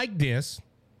podcasts like this,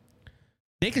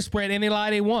 they can spread any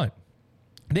lie they want.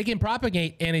 They can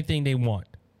propagate anything they want.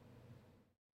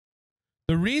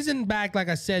 The reason back, like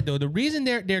I said, though, the reason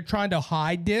they're trying to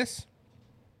hide this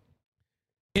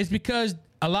is because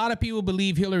a lot of people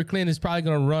believe Hillary Clinton is probably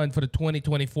going to run for the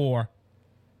 2024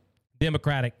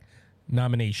 Democratic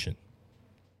nomination.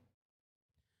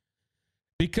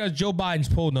 Because Joe Biden's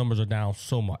poll numbers are down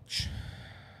so much.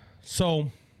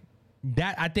 So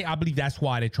I believe that's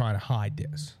why they're trying to hide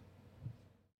this.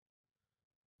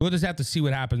 We'll just have to see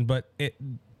what happens. But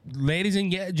ladies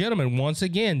and gentlemen, once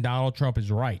again, Donald Trump is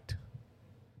right.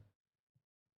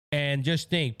 And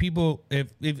just think, people,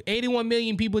 if 81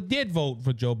 million people did vote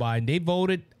for Joe Biden, they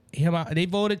voted him out. They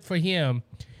voted for him.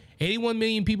 81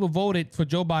 million people voted for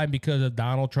Joe Biden because of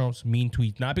Donald Trump's mean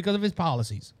tweets, not because of his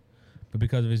policies, but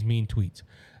because of his mean tweets.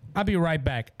 I'll be right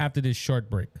back after this short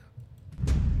break.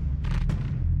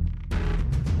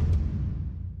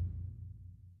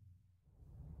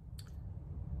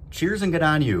 Cheers and good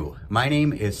on you. My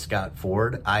name is Scott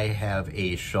Ford. I have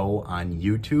a show on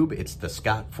YouTube. It's the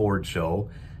Scott Ford Show.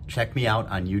 Check me out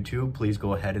on YouTube. Please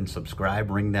go ahead and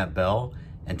subscribe, ring that bell,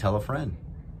 and tell a friend.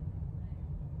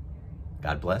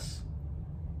 God bless.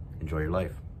 Enjoy your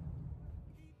life.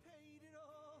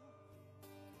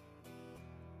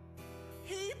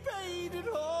 He paid it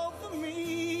all for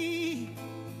me.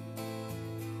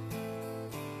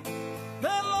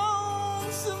 That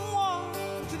lonesome walk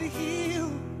to the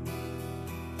hill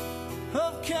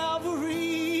of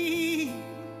Calvary.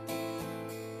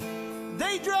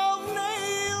 They drove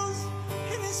nails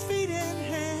in his feet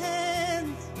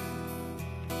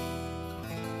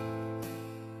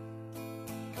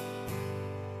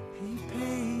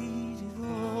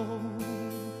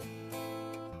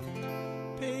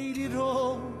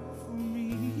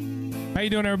How you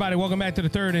doing, everybody? Welcome back to the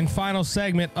third and final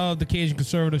segment of the Cajun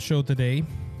Conservative Show today.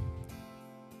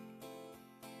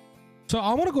 So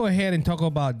I want to go ahead and talk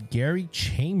about Gary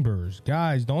Chambers.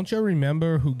 Guys, don't you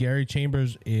remember who Gary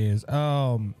Chambers is?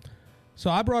 So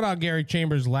I brought out Gary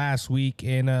Chambers last week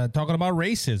and talking about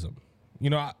racism. You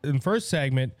know, in the first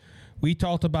segment, we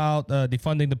talked about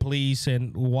defunding the police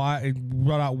and why it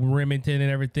brought out Remington and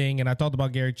everything. And I talked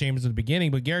about Gary Chambers at the beginning,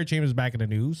 but Gary Chambers is back in the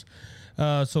news.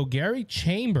 So Gary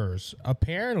Chambers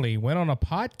apparently went on a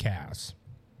podcast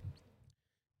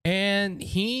and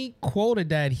he quoted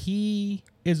that he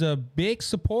is a big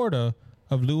supporter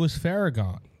of Louis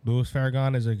Farrakhan. Louis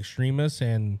Farrakhan is an extremist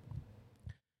and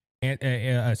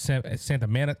a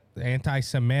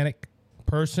anti-Semitic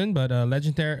person, but a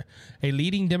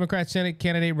leading Democrat Senate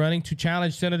candidate running to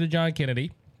challenge Senator John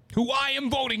Kennedy, who I am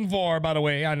voting for, by the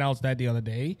way. I announced that the other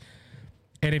day.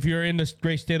 And if you're in the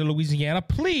great state of Louisiana,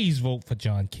 please vote for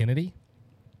John Kennedy.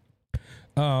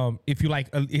 If you like,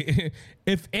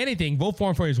 if anything, vote for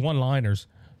him for his one-liners.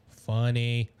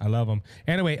 Funny. I love him.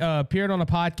 Anyway, appeared on a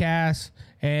podcast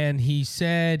and he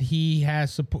said he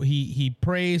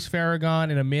praised Farrakhan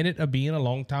in a minute of being a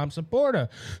longtime supporter.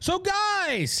 So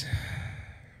guys,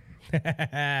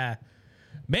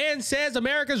 man says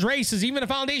America's racist. Even the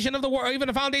foundation of the world, even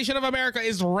the foundation of America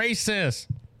is racist.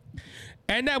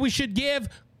 And that we should give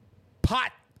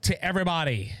pot to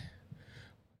everybody.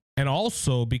 And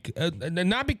also,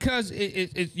 not because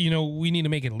it you know, we need to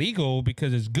make it legal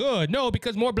because it's good. No,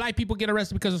 because more black people get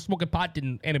arrested because of smoking pot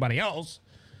than anybody else.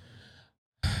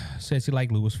 Says he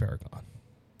like Louis Farrakhan.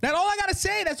 That's all I got to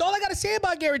say. That's all I got to say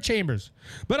about Gary Chambers.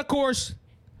 But of course,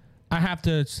 I have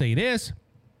to say this.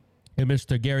 If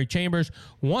Mr. Gary Chambers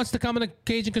wants to come in the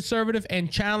Cajun Conservative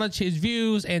and challenge his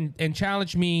views and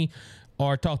challenge me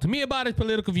or talk to me about his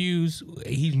political views,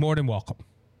 he's more than welcome.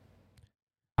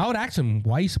 I would ask him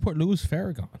why you support Louis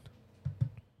Farrakhan.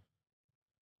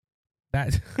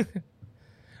 That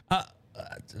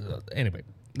anyway,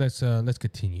 let's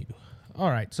continue. All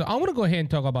right, so I want to go ahead and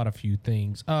talk about a few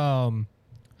things. One,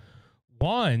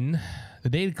 the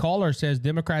Daily Caller says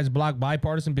Democrats block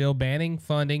bipartisan bill banning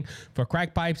funding for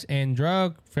crack pipes and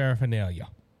drug paraphernalia.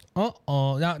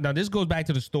 Now this goes back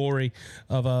to the story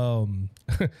of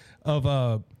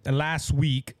last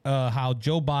week, how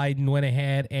Joe Biden went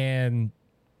ahead and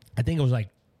I think it was like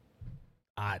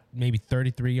maybe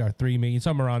 33 or 3 million,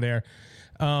 somewhere around there.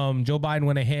 Joe Biden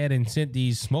went ahead and sent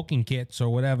these smoking kits or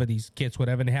whatever, and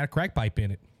they had a crack pipe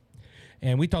in it.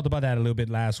 And we talked about that a little bit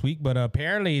last week, but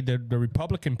apparently the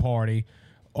Republican Party,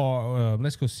 or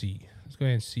let's go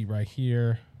ahead and see right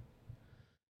here.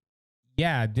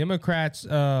 Yeah, Democrat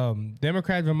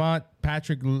Vermont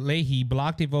Patrick Leahy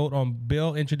blocked a vote on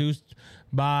bill introduced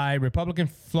by Republican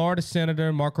Florida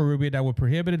Senator Marco Rubio that would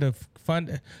prohibit the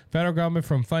federal government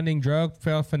from funding drug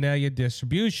paraphernalia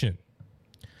distribution.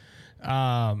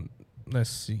 Let's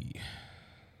see.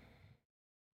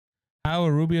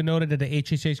 However, Rubio noted that the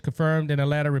HHS confirmed in a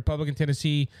letter Republican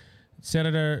Tennessee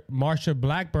Senator Marsha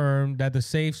Blackburn that the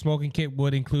safe smoking kit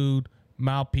would include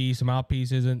mouthpiece. A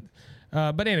mouthpiece isn't.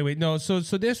 But anyway, no. So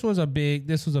this was a big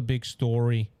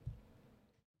story.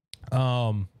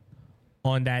 On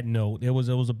that note, it was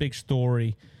a big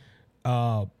story.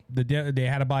 They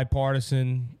had a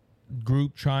bipartisan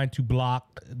group trying to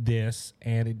block this,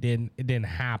 and it didn't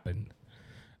happen.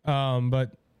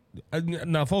 But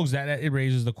now, folks, that it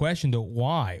raises the question though: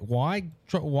 why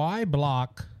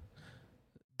block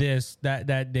this?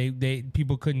 That they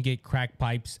people couldn't get crack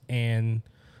pipes and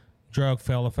drug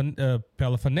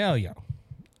paraphernalia.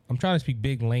 I'm trying to speak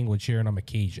big language here, and I'm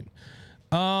Cajun.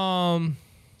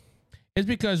 It's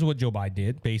because of what Joe Biden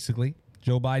did. Basically,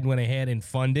 Joe Biden went ahead and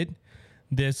funded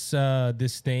this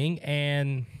thing,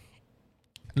 and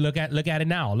look at it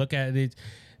now. Look at it.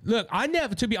 Look,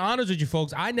 to be honest with you,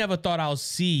 folks, I never thought I'll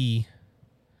see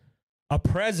a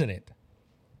president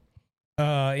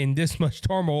in this much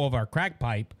turmoil of our crack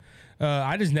pipe.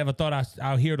 I just never thought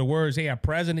I'll hear the words, hey,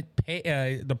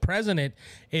 the president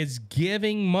is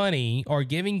giving money or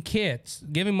giving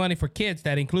money for kits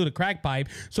that include a crack pipe.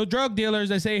 So drug dealers,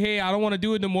 they say, hey, I don't want to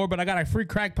do it no more, but I got a free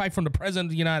crack pipe from the president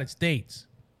of the United States.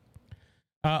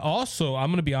 Also, I'm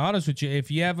going to be honest with you. If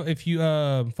you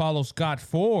follow Scott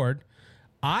Ford,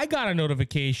 I got a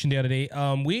notification the other day.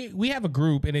 We have a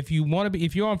group, and if you're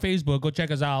on Facebook, go check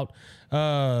us out.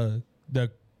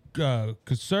 The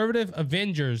Conservative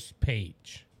Avengers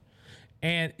page,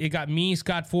 and it got me,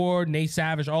 Scott Ford, Nate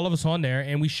Savage, all of us on there,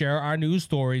 and we share our news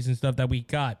stories and stuff that we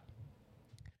got.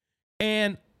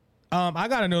 And I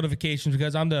got a notification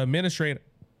because I'm the administrator,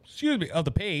 of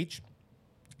the page,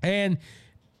 and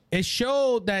it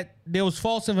showed that there was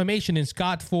false information in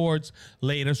Scott Ford's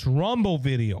latest Rumble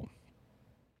video.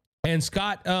 And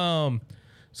Scott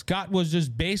was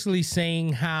just basically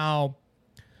saying how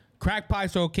crack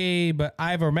pipes are okay, but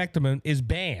ivermectin is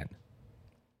banned.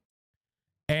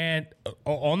 And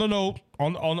on the note,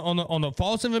 on the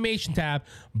false information tab,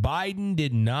 Biden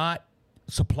did not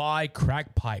supply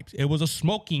crack pipes. It was a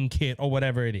smoking kit or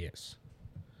whatever it is.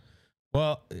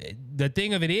 Well, the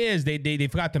thing of it is, they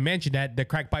forgot to mention that the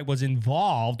crack pipe was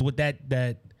involved with that.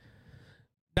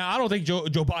 Now, I don't think Joe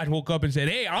Biden woke up and said,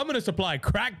 hey, I'm going to supply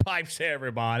crack pipes to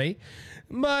everybody.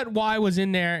 But why was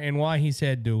in there and why he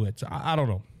said do it. So I don't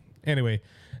know. Anyway,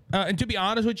 and to be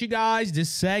honest with you guys, this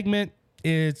segment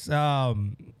is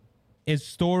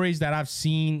stories that I've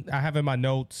seen. I have in my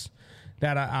notes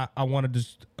that I want to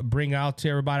just bring out to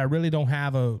everybody. I really don't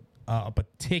have a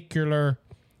particular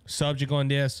subject on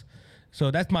this. So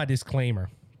that's my disclaimer.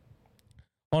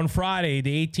 On Friday,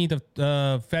 the 18th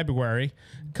of February,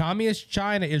 Communist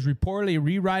China is reportedly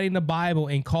rewriting the Bible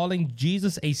and calling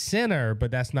Jesus a sinner,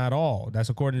 but that's not all. That's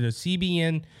according to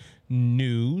CBN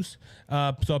News.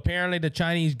 So apparently the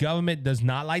Chinese government does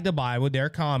not like the Bible. They're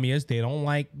communists. They don't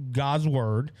like God's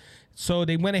word. So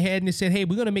they went ahead and they said, hey,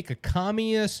 we're going to make a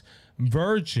communist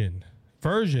version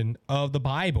of the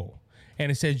Bible.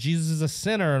 And it says Jesus is a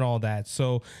sinner and all that.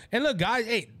 So, and look, guys,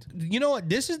 hey, you know what?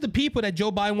 This is the people that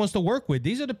Joe Biden wants to work with.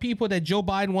 These are the people that Joe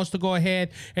Biden wants to go ahead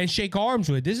and shake arms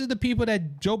with. This is the people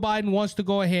that Joe Biden wants to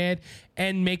go ahead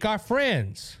and make our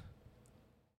friends.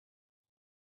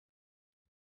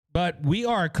 But we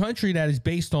are a country that is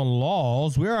based on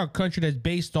laws. We are a country that's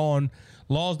based on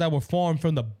laws that were formed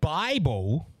from the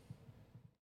Bible.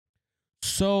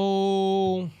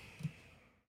 So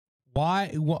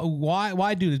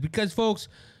why do this? Because, folks,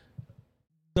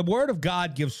 the word of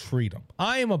God gives freedom.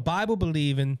 I am a Bible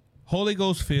believing, Holy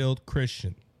Ghost filled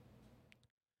Christian.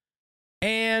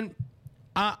 And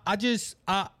I just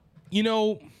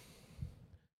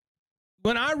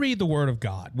when I read the word of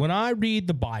God, when I read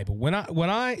the Bible, when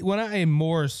I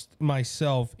immerse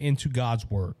myself into God's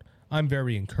word, I'm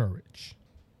very encouraged.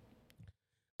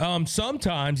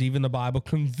 Sometimes even the Bible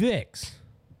convicts.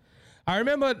 I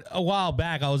remember a while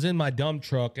back, I was in my dump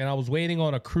truck and I was waiting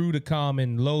on a crew to come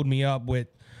and load me up with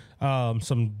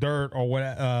some dirt or what.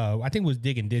 I think it was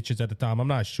digging ditches at the time. I'm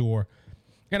not sure.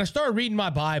 And I started reading my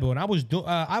Bible, and I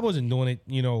wasn't doing it.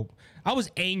 I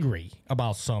was angry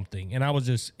about something, and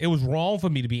it was wrong for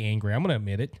me to be angry. I'm gonna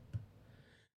admit it.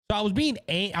 So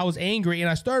I was angry, and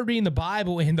I started reading the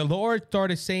Bible, and the Lord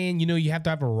started saying, you have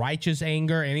to have a righteous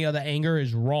anger. Any other anger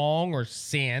is wrong or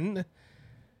sin.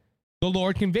 The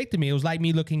Lord convicted me. It was like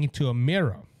me looking into a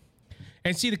mirror.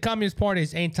 And see, the Communist Party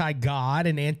is anti-God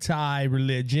and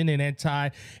anti-religion and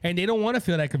they don't want to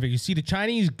feel that conviction. See, the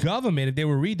Chinese government, if they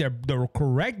would read the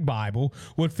correct Bible,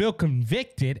 would feel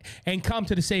convicted and come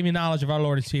to the saving knowledge of our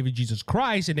Lord and Savior Jesus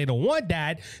Christ. And they don't want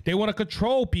that. They want to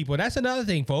control people. That's another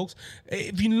thing, folks.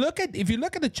 If you look at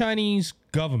the Chinese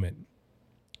government,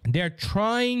 they're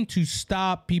trying to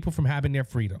stop people from having their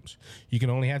freedoms. You can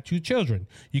only have 2 children.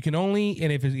 You got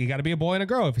to be a boy and a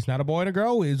girl. If it's not a boy and a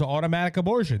girl, it's an automatic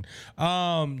abortion.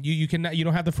 You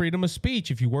don't have the freedom of speech.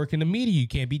 If you work in the media, you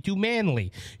can't be too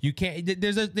manly. You can't.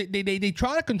 They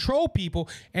try to control people,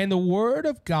 and the Word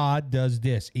of God does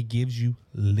this. It gives you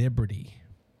liberty.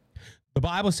 The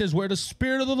Bible says, "Where the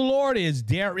Spirit of the Lord is,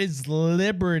 there is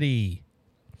liberty."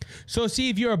 So see,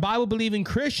 if you're a Bible-believing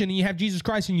Christian and you have Jesus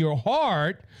Christ in your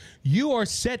heart, you are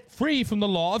set free from the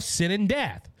law of sin and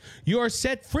death. You are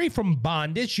set free from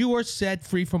bondage. You are set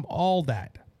free from all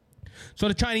that. So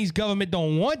the Chinese government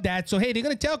don't want that. So, hey, they're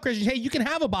going to tell Christians, hey, you can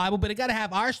have a Bible, but it got to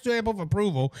have our stamp of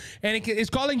approval. And it's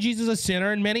calling Jesus a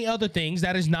sinner and many other things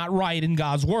that is not right in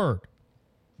God's word.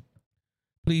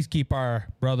 Please keep our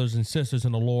brothers and sisters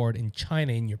in the Lord in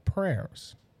China in your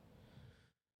prayers.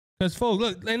 Because, folks,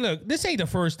 look, this ain't the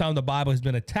first time the Bible has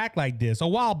been attacked like this. A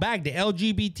while back, the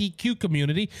LGBTQ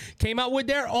community came out with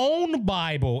their own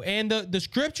Bible. And the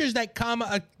scriptures that come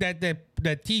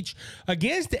that teach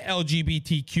against the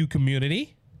LGBTQ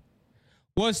community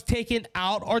was taken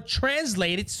out or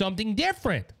translated something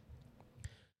different.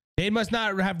 They must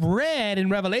not have read in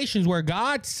Revelations where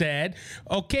God said,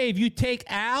 okay, if you take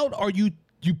out or you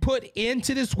put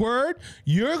into this word,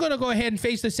 you're going to go ahead and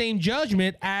face the same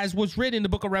judgment as was written in the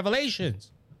book of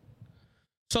Revelations.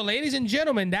 So, ladies and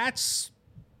gentlemen,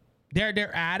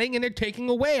 they're adding and they're taking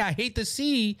away. I hate to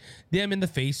see them in the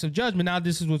face of judgment. Now,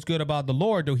 this is what's good about the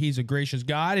Lord, though he's a gracious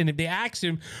God. And if they ask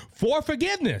him for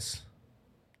forgiveness,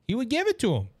 he would give it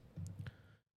to them.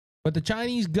 But the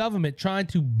Chinese government trying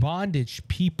to bondage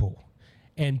people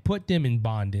and put them in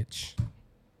bondage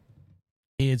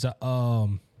is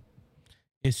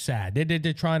it's sad.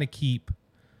 They're trying to keep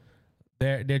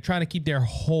their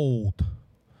hold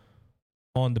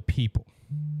on the people.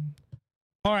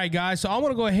 All right, guys. So I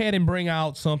want to go ahead and bring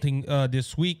out something.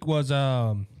 This week was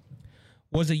a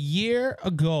year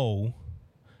ago.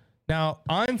 Now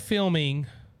I'm filming.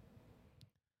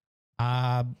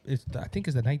 I think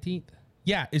it's the 19th.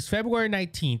 Yeah, it's February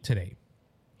 19th today.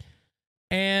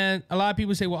 And a lot of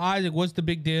people say, well, Isaac, what's the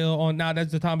big deal? Now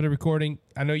that's the time of the recording.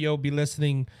 I know you'll be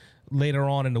listening later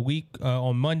on in the week,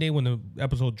 on Monday when the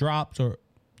episode drops, or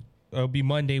it'll be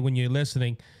Monday when you're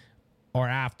listening, or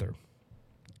after.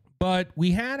 But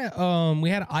we had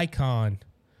an icon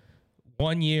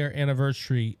 1 year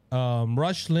anniversary.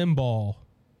 Rush Limbaugh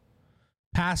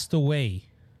passed away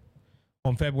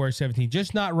on February 17th.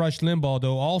 Just not Rush Limbaugh,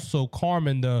 though. Also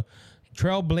Carmen, the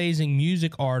trailblazing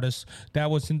music artist that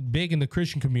was big in the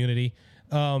Christian community,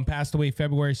 passed away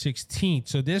February 16th.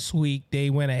 So this week they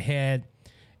went ahead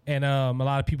and a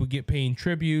lot of people paying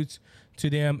tributes to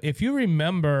them. If you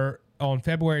remember, on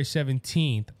February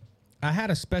 17th, I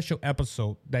had a special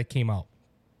episode that came out.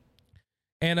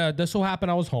 And this so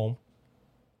happened I was home.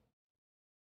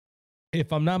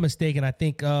 If I'm not mistaken, I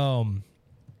think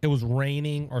it was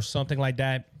raining or something like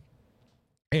that.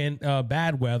 And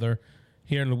bad weather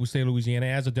here in the state of Louisiana.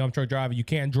 As a dump truck driver, you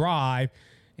can't drive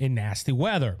in nasty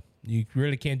weather. You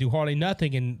really can't do hardly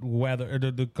nothing in weather.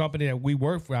 The company that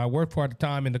I worked for at the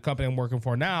time, and the company I'm working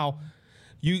for now,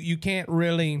 you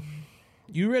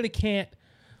really can't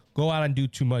go out and do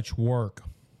too much work.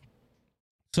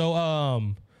 So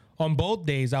on both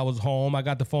days I was home, I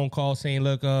got the phone call saying,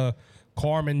 look,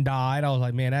 Carmen died. I was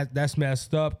like, man, that's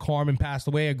messed up. Carmen passed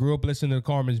away. I grew up listening to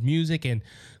Carmen's music, and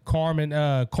Carmen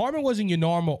wasn't your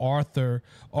normal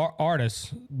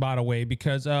artist, by the way,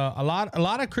 because a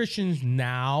lot of Christians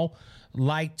now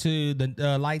like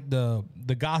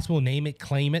the gospel, name it,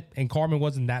 claim it, and Carmen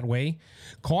wasn't that way.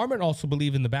 Carmen also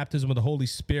believed in the baptism of the Holy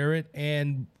Spirit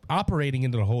and operating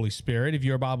into the Holy Spirit. If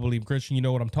you're a Bible-believing Christian, you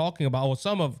know what I'm talking about.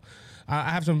 Well,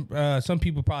 I have some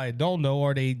people probably don't know,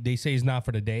 or they say it's not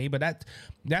for the day, but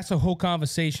that's a whole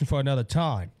conversation for another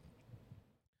time.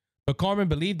 But Carmen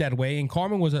believed that way, and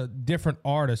Carmen was a different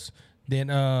artist than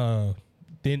a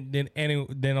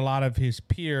lot of his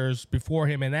peers before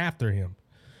him and after him.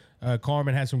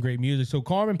 Carmen had some great music. So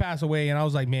Carmen passed away, and I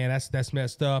was like, man, that's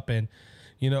messed up. And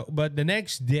but the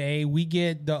next day we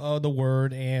get the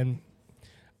word, and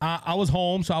I was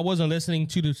home, so I wasn't listening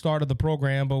to the start of the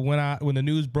program. But when the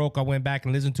news broke, I went back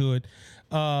and listened to it.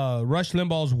 Rush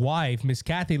Limbaugh's wife, Miss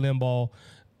Kathy Limbaugh,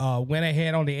 went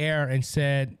ahead on the air and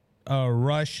said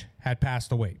Rush had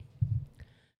passed away,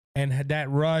 and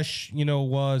that Rush,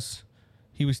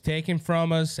 he was taken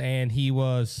from us, and he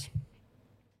was,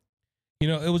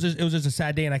 it was just a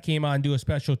sad day. And I came out and do a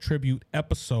special tribute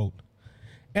episode,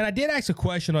 and I did ask a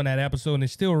question on that episode, and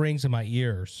it still rings in my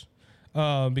ears.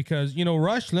 Because,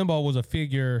 Rush Limbaugh was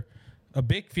a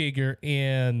big figure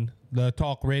in the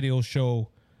talk radio show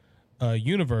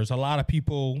universe. A lot of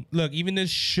people, look, even this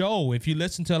show, if you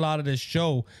listen to a lot of this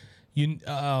show, you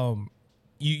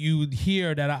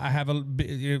hear that I have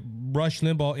Rush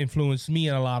Limbaugh influenced me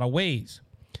in a lot of ways.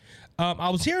 I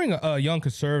was hearing a young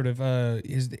conservative,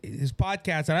 his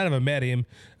podcast, and I never met him,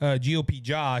 GOP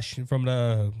Josh from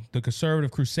the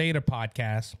Conservative Crusader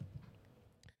podcast.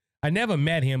 I never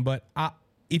met him, but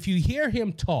if you hear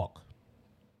him talk,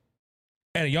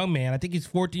 and a young man, I think he's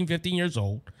 14, 15 years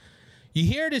old, you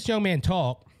hear this young man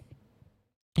talk,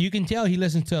 you can tell he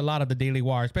listens to a lot of the Daily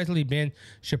Wire, especially Ben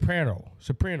Soprano.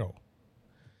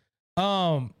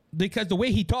 Because the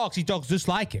way he talks just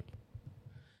like him.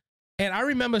 And I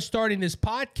remember starting this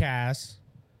podcast,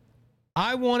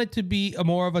 I wanted to be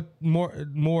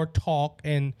more talk,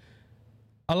 and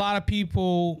a lot of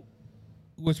people,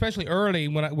 especially early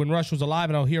when Rush was alive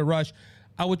and I'll hear Rush,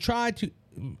 I would try to,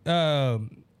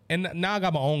 and now I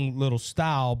got my own little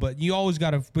style, but you always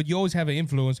have an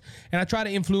influence. And I try to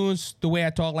influence the way I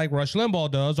talk, like Rush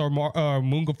Limbaugh does, or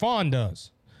Munga Fawn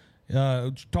does,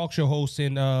 talk show host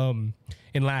in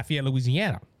Lafayette,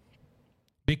 Louisiana,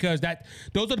 because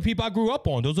those are the people I grew up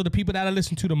on. Those are the people that I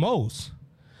listen to the most.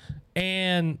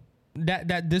 And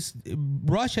this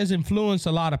Rush has influenced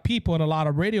a lot of people in a lot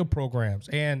of radio programs,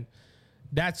 and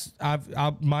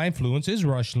my influence is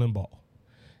Rush Limbaugh,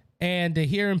 and to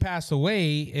hear him pass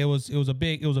away, it was a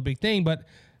big thing. But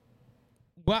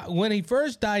when he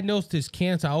first diagnosed his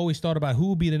cancer, I always thought about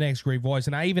who would be the next great voice,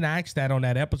 and I even asked that on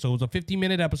that episode. It was a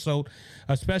 15-minute episode,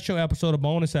 a special episode, a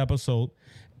bonus episode,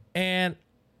 and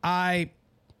I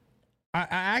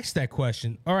asked that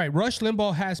question. All right, Rush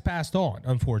Limbaugh has passed on,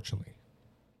 unfortunately.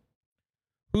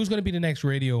 Who's going to be the next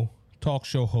radio talk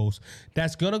show host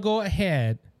that's going to go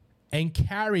ahead and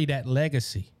carry that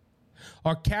legacy,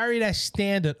 or carry that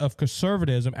standard of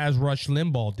conservatism as Rush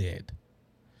Limbaugh did?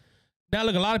 Now,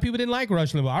 look, a lot of people didn't like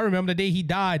Rush Limbaugh. I remember the day he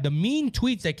died, the mean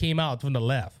tweets that came out from the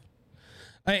left.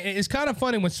 It's kind of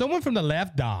funny when someone from the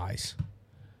left dies,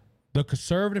 the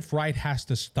conservative right has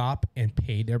to stop and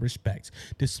pay their respects.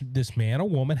 This man or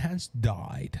woman has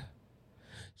died,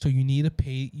 so you need to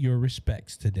pay your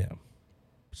respects to them.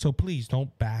 So please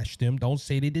don't bash them. Don't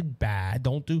say they did bad.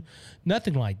 Don't do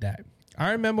nothing like that.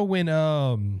 I remember when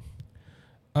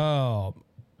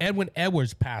Edwin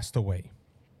Edwards passed away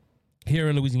here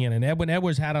in Louisiana. And Edwin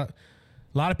Edwards had a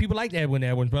lot of people liked Edwin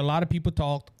Edwards, but a lot of people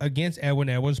talked against Edwin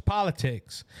Edwards'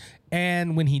 politics.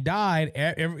 And when he died,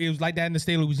 it was like that in the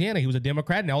state of Louisiana. He was a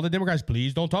Democrat, and all the Democrats,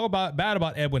 please don't talk bad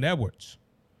about Edwin Edwards.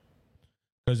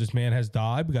 Because this man has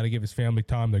died. We got to give his family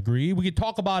time to grieve. We can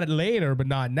talk about it later, but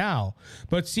not now.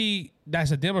 But see,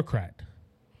 that's a Democrat.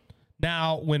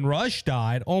 Now, when Rush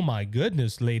died, oh my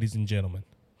goodness, ladies and gentlemen.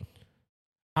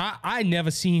 I never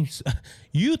seen...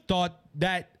 You thought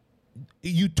that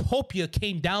utopia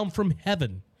came down from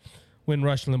heaven when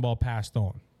Rush Limbaugh passed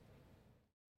on.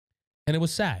 And it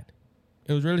was sad.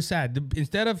 It was really sad.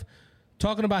 Instead of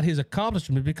talking about his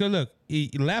accomplishments, because look,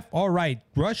 left or right,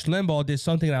 Rush Limbaugh did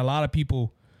something that a lot of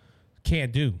people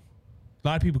can't do. A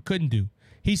lot of people couldn't do.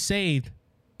 He saved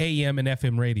AM and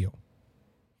FM radio.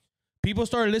 People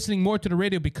started listening more to the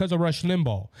radio because of Rush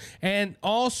Limbaugh. And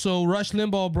also, Rush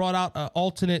Limbaugh brought out an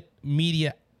alternate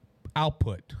media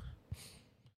output.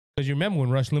 Because you remember when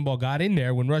Rush Limbaugh got in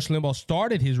there, when Rush Limbaugh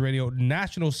started his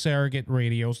national surrogate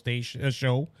radio station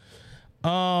show,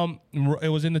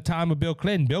 it was in the time of Bill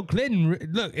Clinton. Bill Clinton,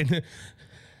 look,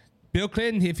 Bill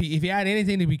Clinton, if he had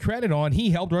anything to be credited on,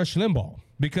 he helped Rush Limbaugh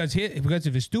because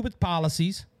of his stupid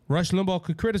policies. Rush Limbaugh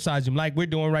could criticize him like we're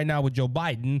doing right now with Joe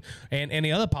Biden and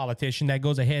any other politician that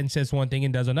goes ahead and says one thing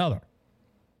and does another.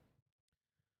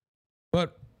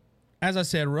 But as I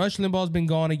said, Rush Limbaugh's been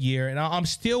gone a year, and I'm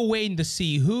still waiting to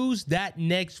see who's that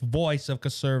next voice of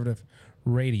conservative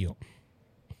radio.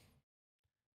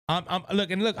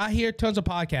 Look, I hear tons of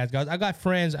podcasts, guys. I got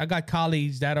friends, I got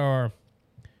colleagues that are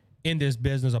in this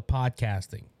business of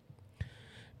podcasting.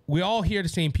 We all hear the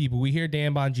same people. We hear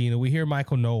Dan Bongino. We hear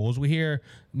Michael Knowles. We hear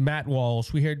Matt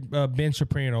Walsh. We hear Ben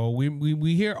Shapiro.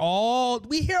 We hear all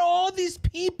these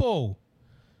people.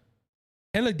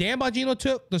 And look, Dan Bongino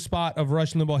took the spot of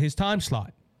Rush Limbaugh, his time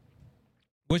slot,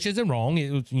 which isn't wrong.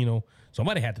 It was,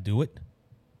 somebody had to do it.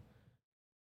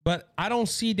 But I don't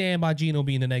see Dan Bongino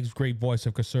being the next great voice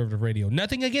of conservative radio.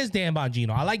 Nothing against Dan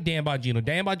Bongino. I like Dan Bongino.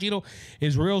 Dan Bongino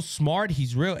is real smart.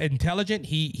 He's real intelligent.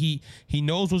 He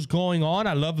knows what's going on.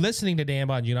 I love listening to Dan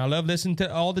Bongino. I love listening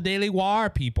to all the Daily Wire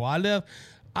people. I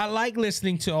like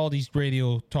listening to all these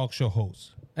radio talk show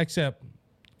hosts, except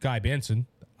Guy Benson.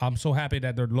 I'm so happy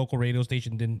that their local radio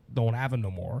station don't have him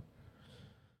no more.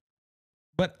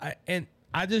 But I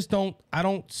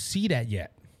don't see that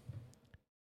yet.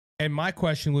 And my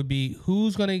question would be,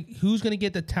 who's gonna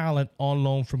get the talent on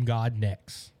loan from God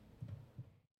next?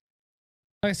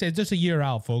 Like I said, it's just a year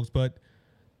out, folks.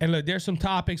 And look, there's some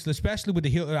topics, especially with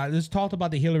let's talk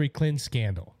about the Hillary Clinton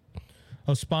scandal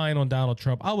of spying on Donald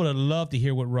Trump. I would have loved to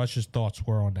hear what Rush's thoughts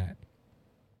were on that.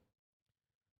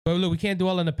 But look, we can't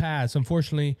dwell in the past.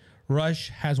 Unfortunately, Rush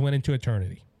has went into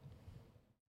eternity.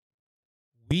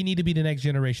 We need to be the next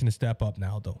generation to step up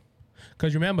now, though.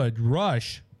 Because remember,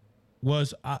 Rush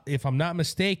was, if I'm not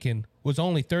mistaken, was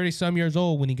only 30-some years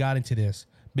old when he got into this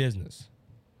business.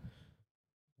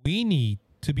 We need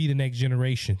to be the next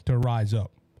generation to rise up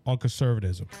on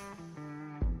conservatism.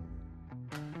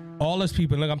 All those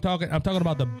people, look, I'm talking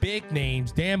about the big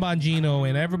names, Dan Bongino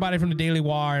and everybody from the Daily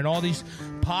Wire and all these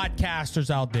podcasters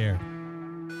out there.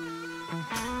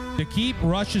 To keep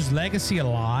Rush's legacy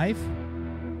alive,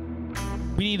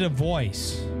 we need to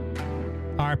voice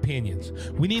our opinions.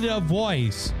 We need to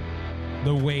voice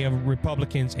the way of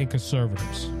Republicans and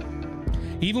conservatives.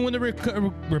 Even when the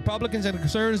Republicans and the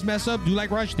conservatives mess up, do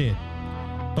like Rush did.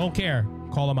 Don't care.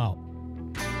 Call them out.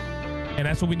 And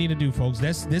that's what we need to do, folks.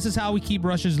 This is how we keep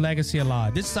Rush's legacy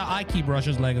alive. This is how I keep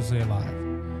Rush's legacy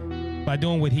alive. By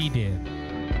doing what he did.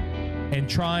 And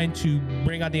trying to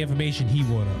bring out the information he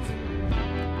would have.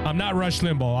 I'm not Rush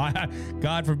Limbaugh.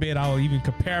 God forbid I will even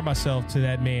compare myself to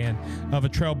that man of a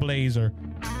trailblazer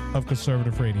of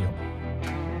conservative radio.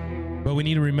 But we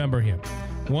need to remember him.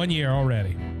 1 year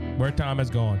already. Where time has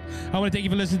gone. I want to thank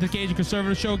you for listening to the Cajun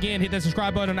Conservative Show. Again, hit that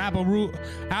subscribe button on Apple,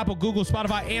 Google,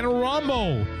 Spotify, and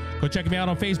Rumble. Go check me out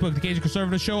on Facebook, The Cajun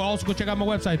Conservative Show. Also, go check out my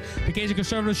website,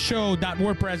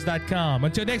 thecajunconservativeshow.wordpress.com.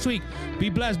 Until next week, be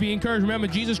blessed, be encouraged. Remember,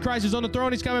 Jesus Christ is on the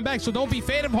throne. He's coming back. So don't be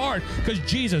faint of heart because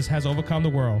Jesus has overcome the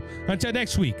world. Until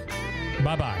next week,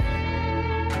 bye-bye.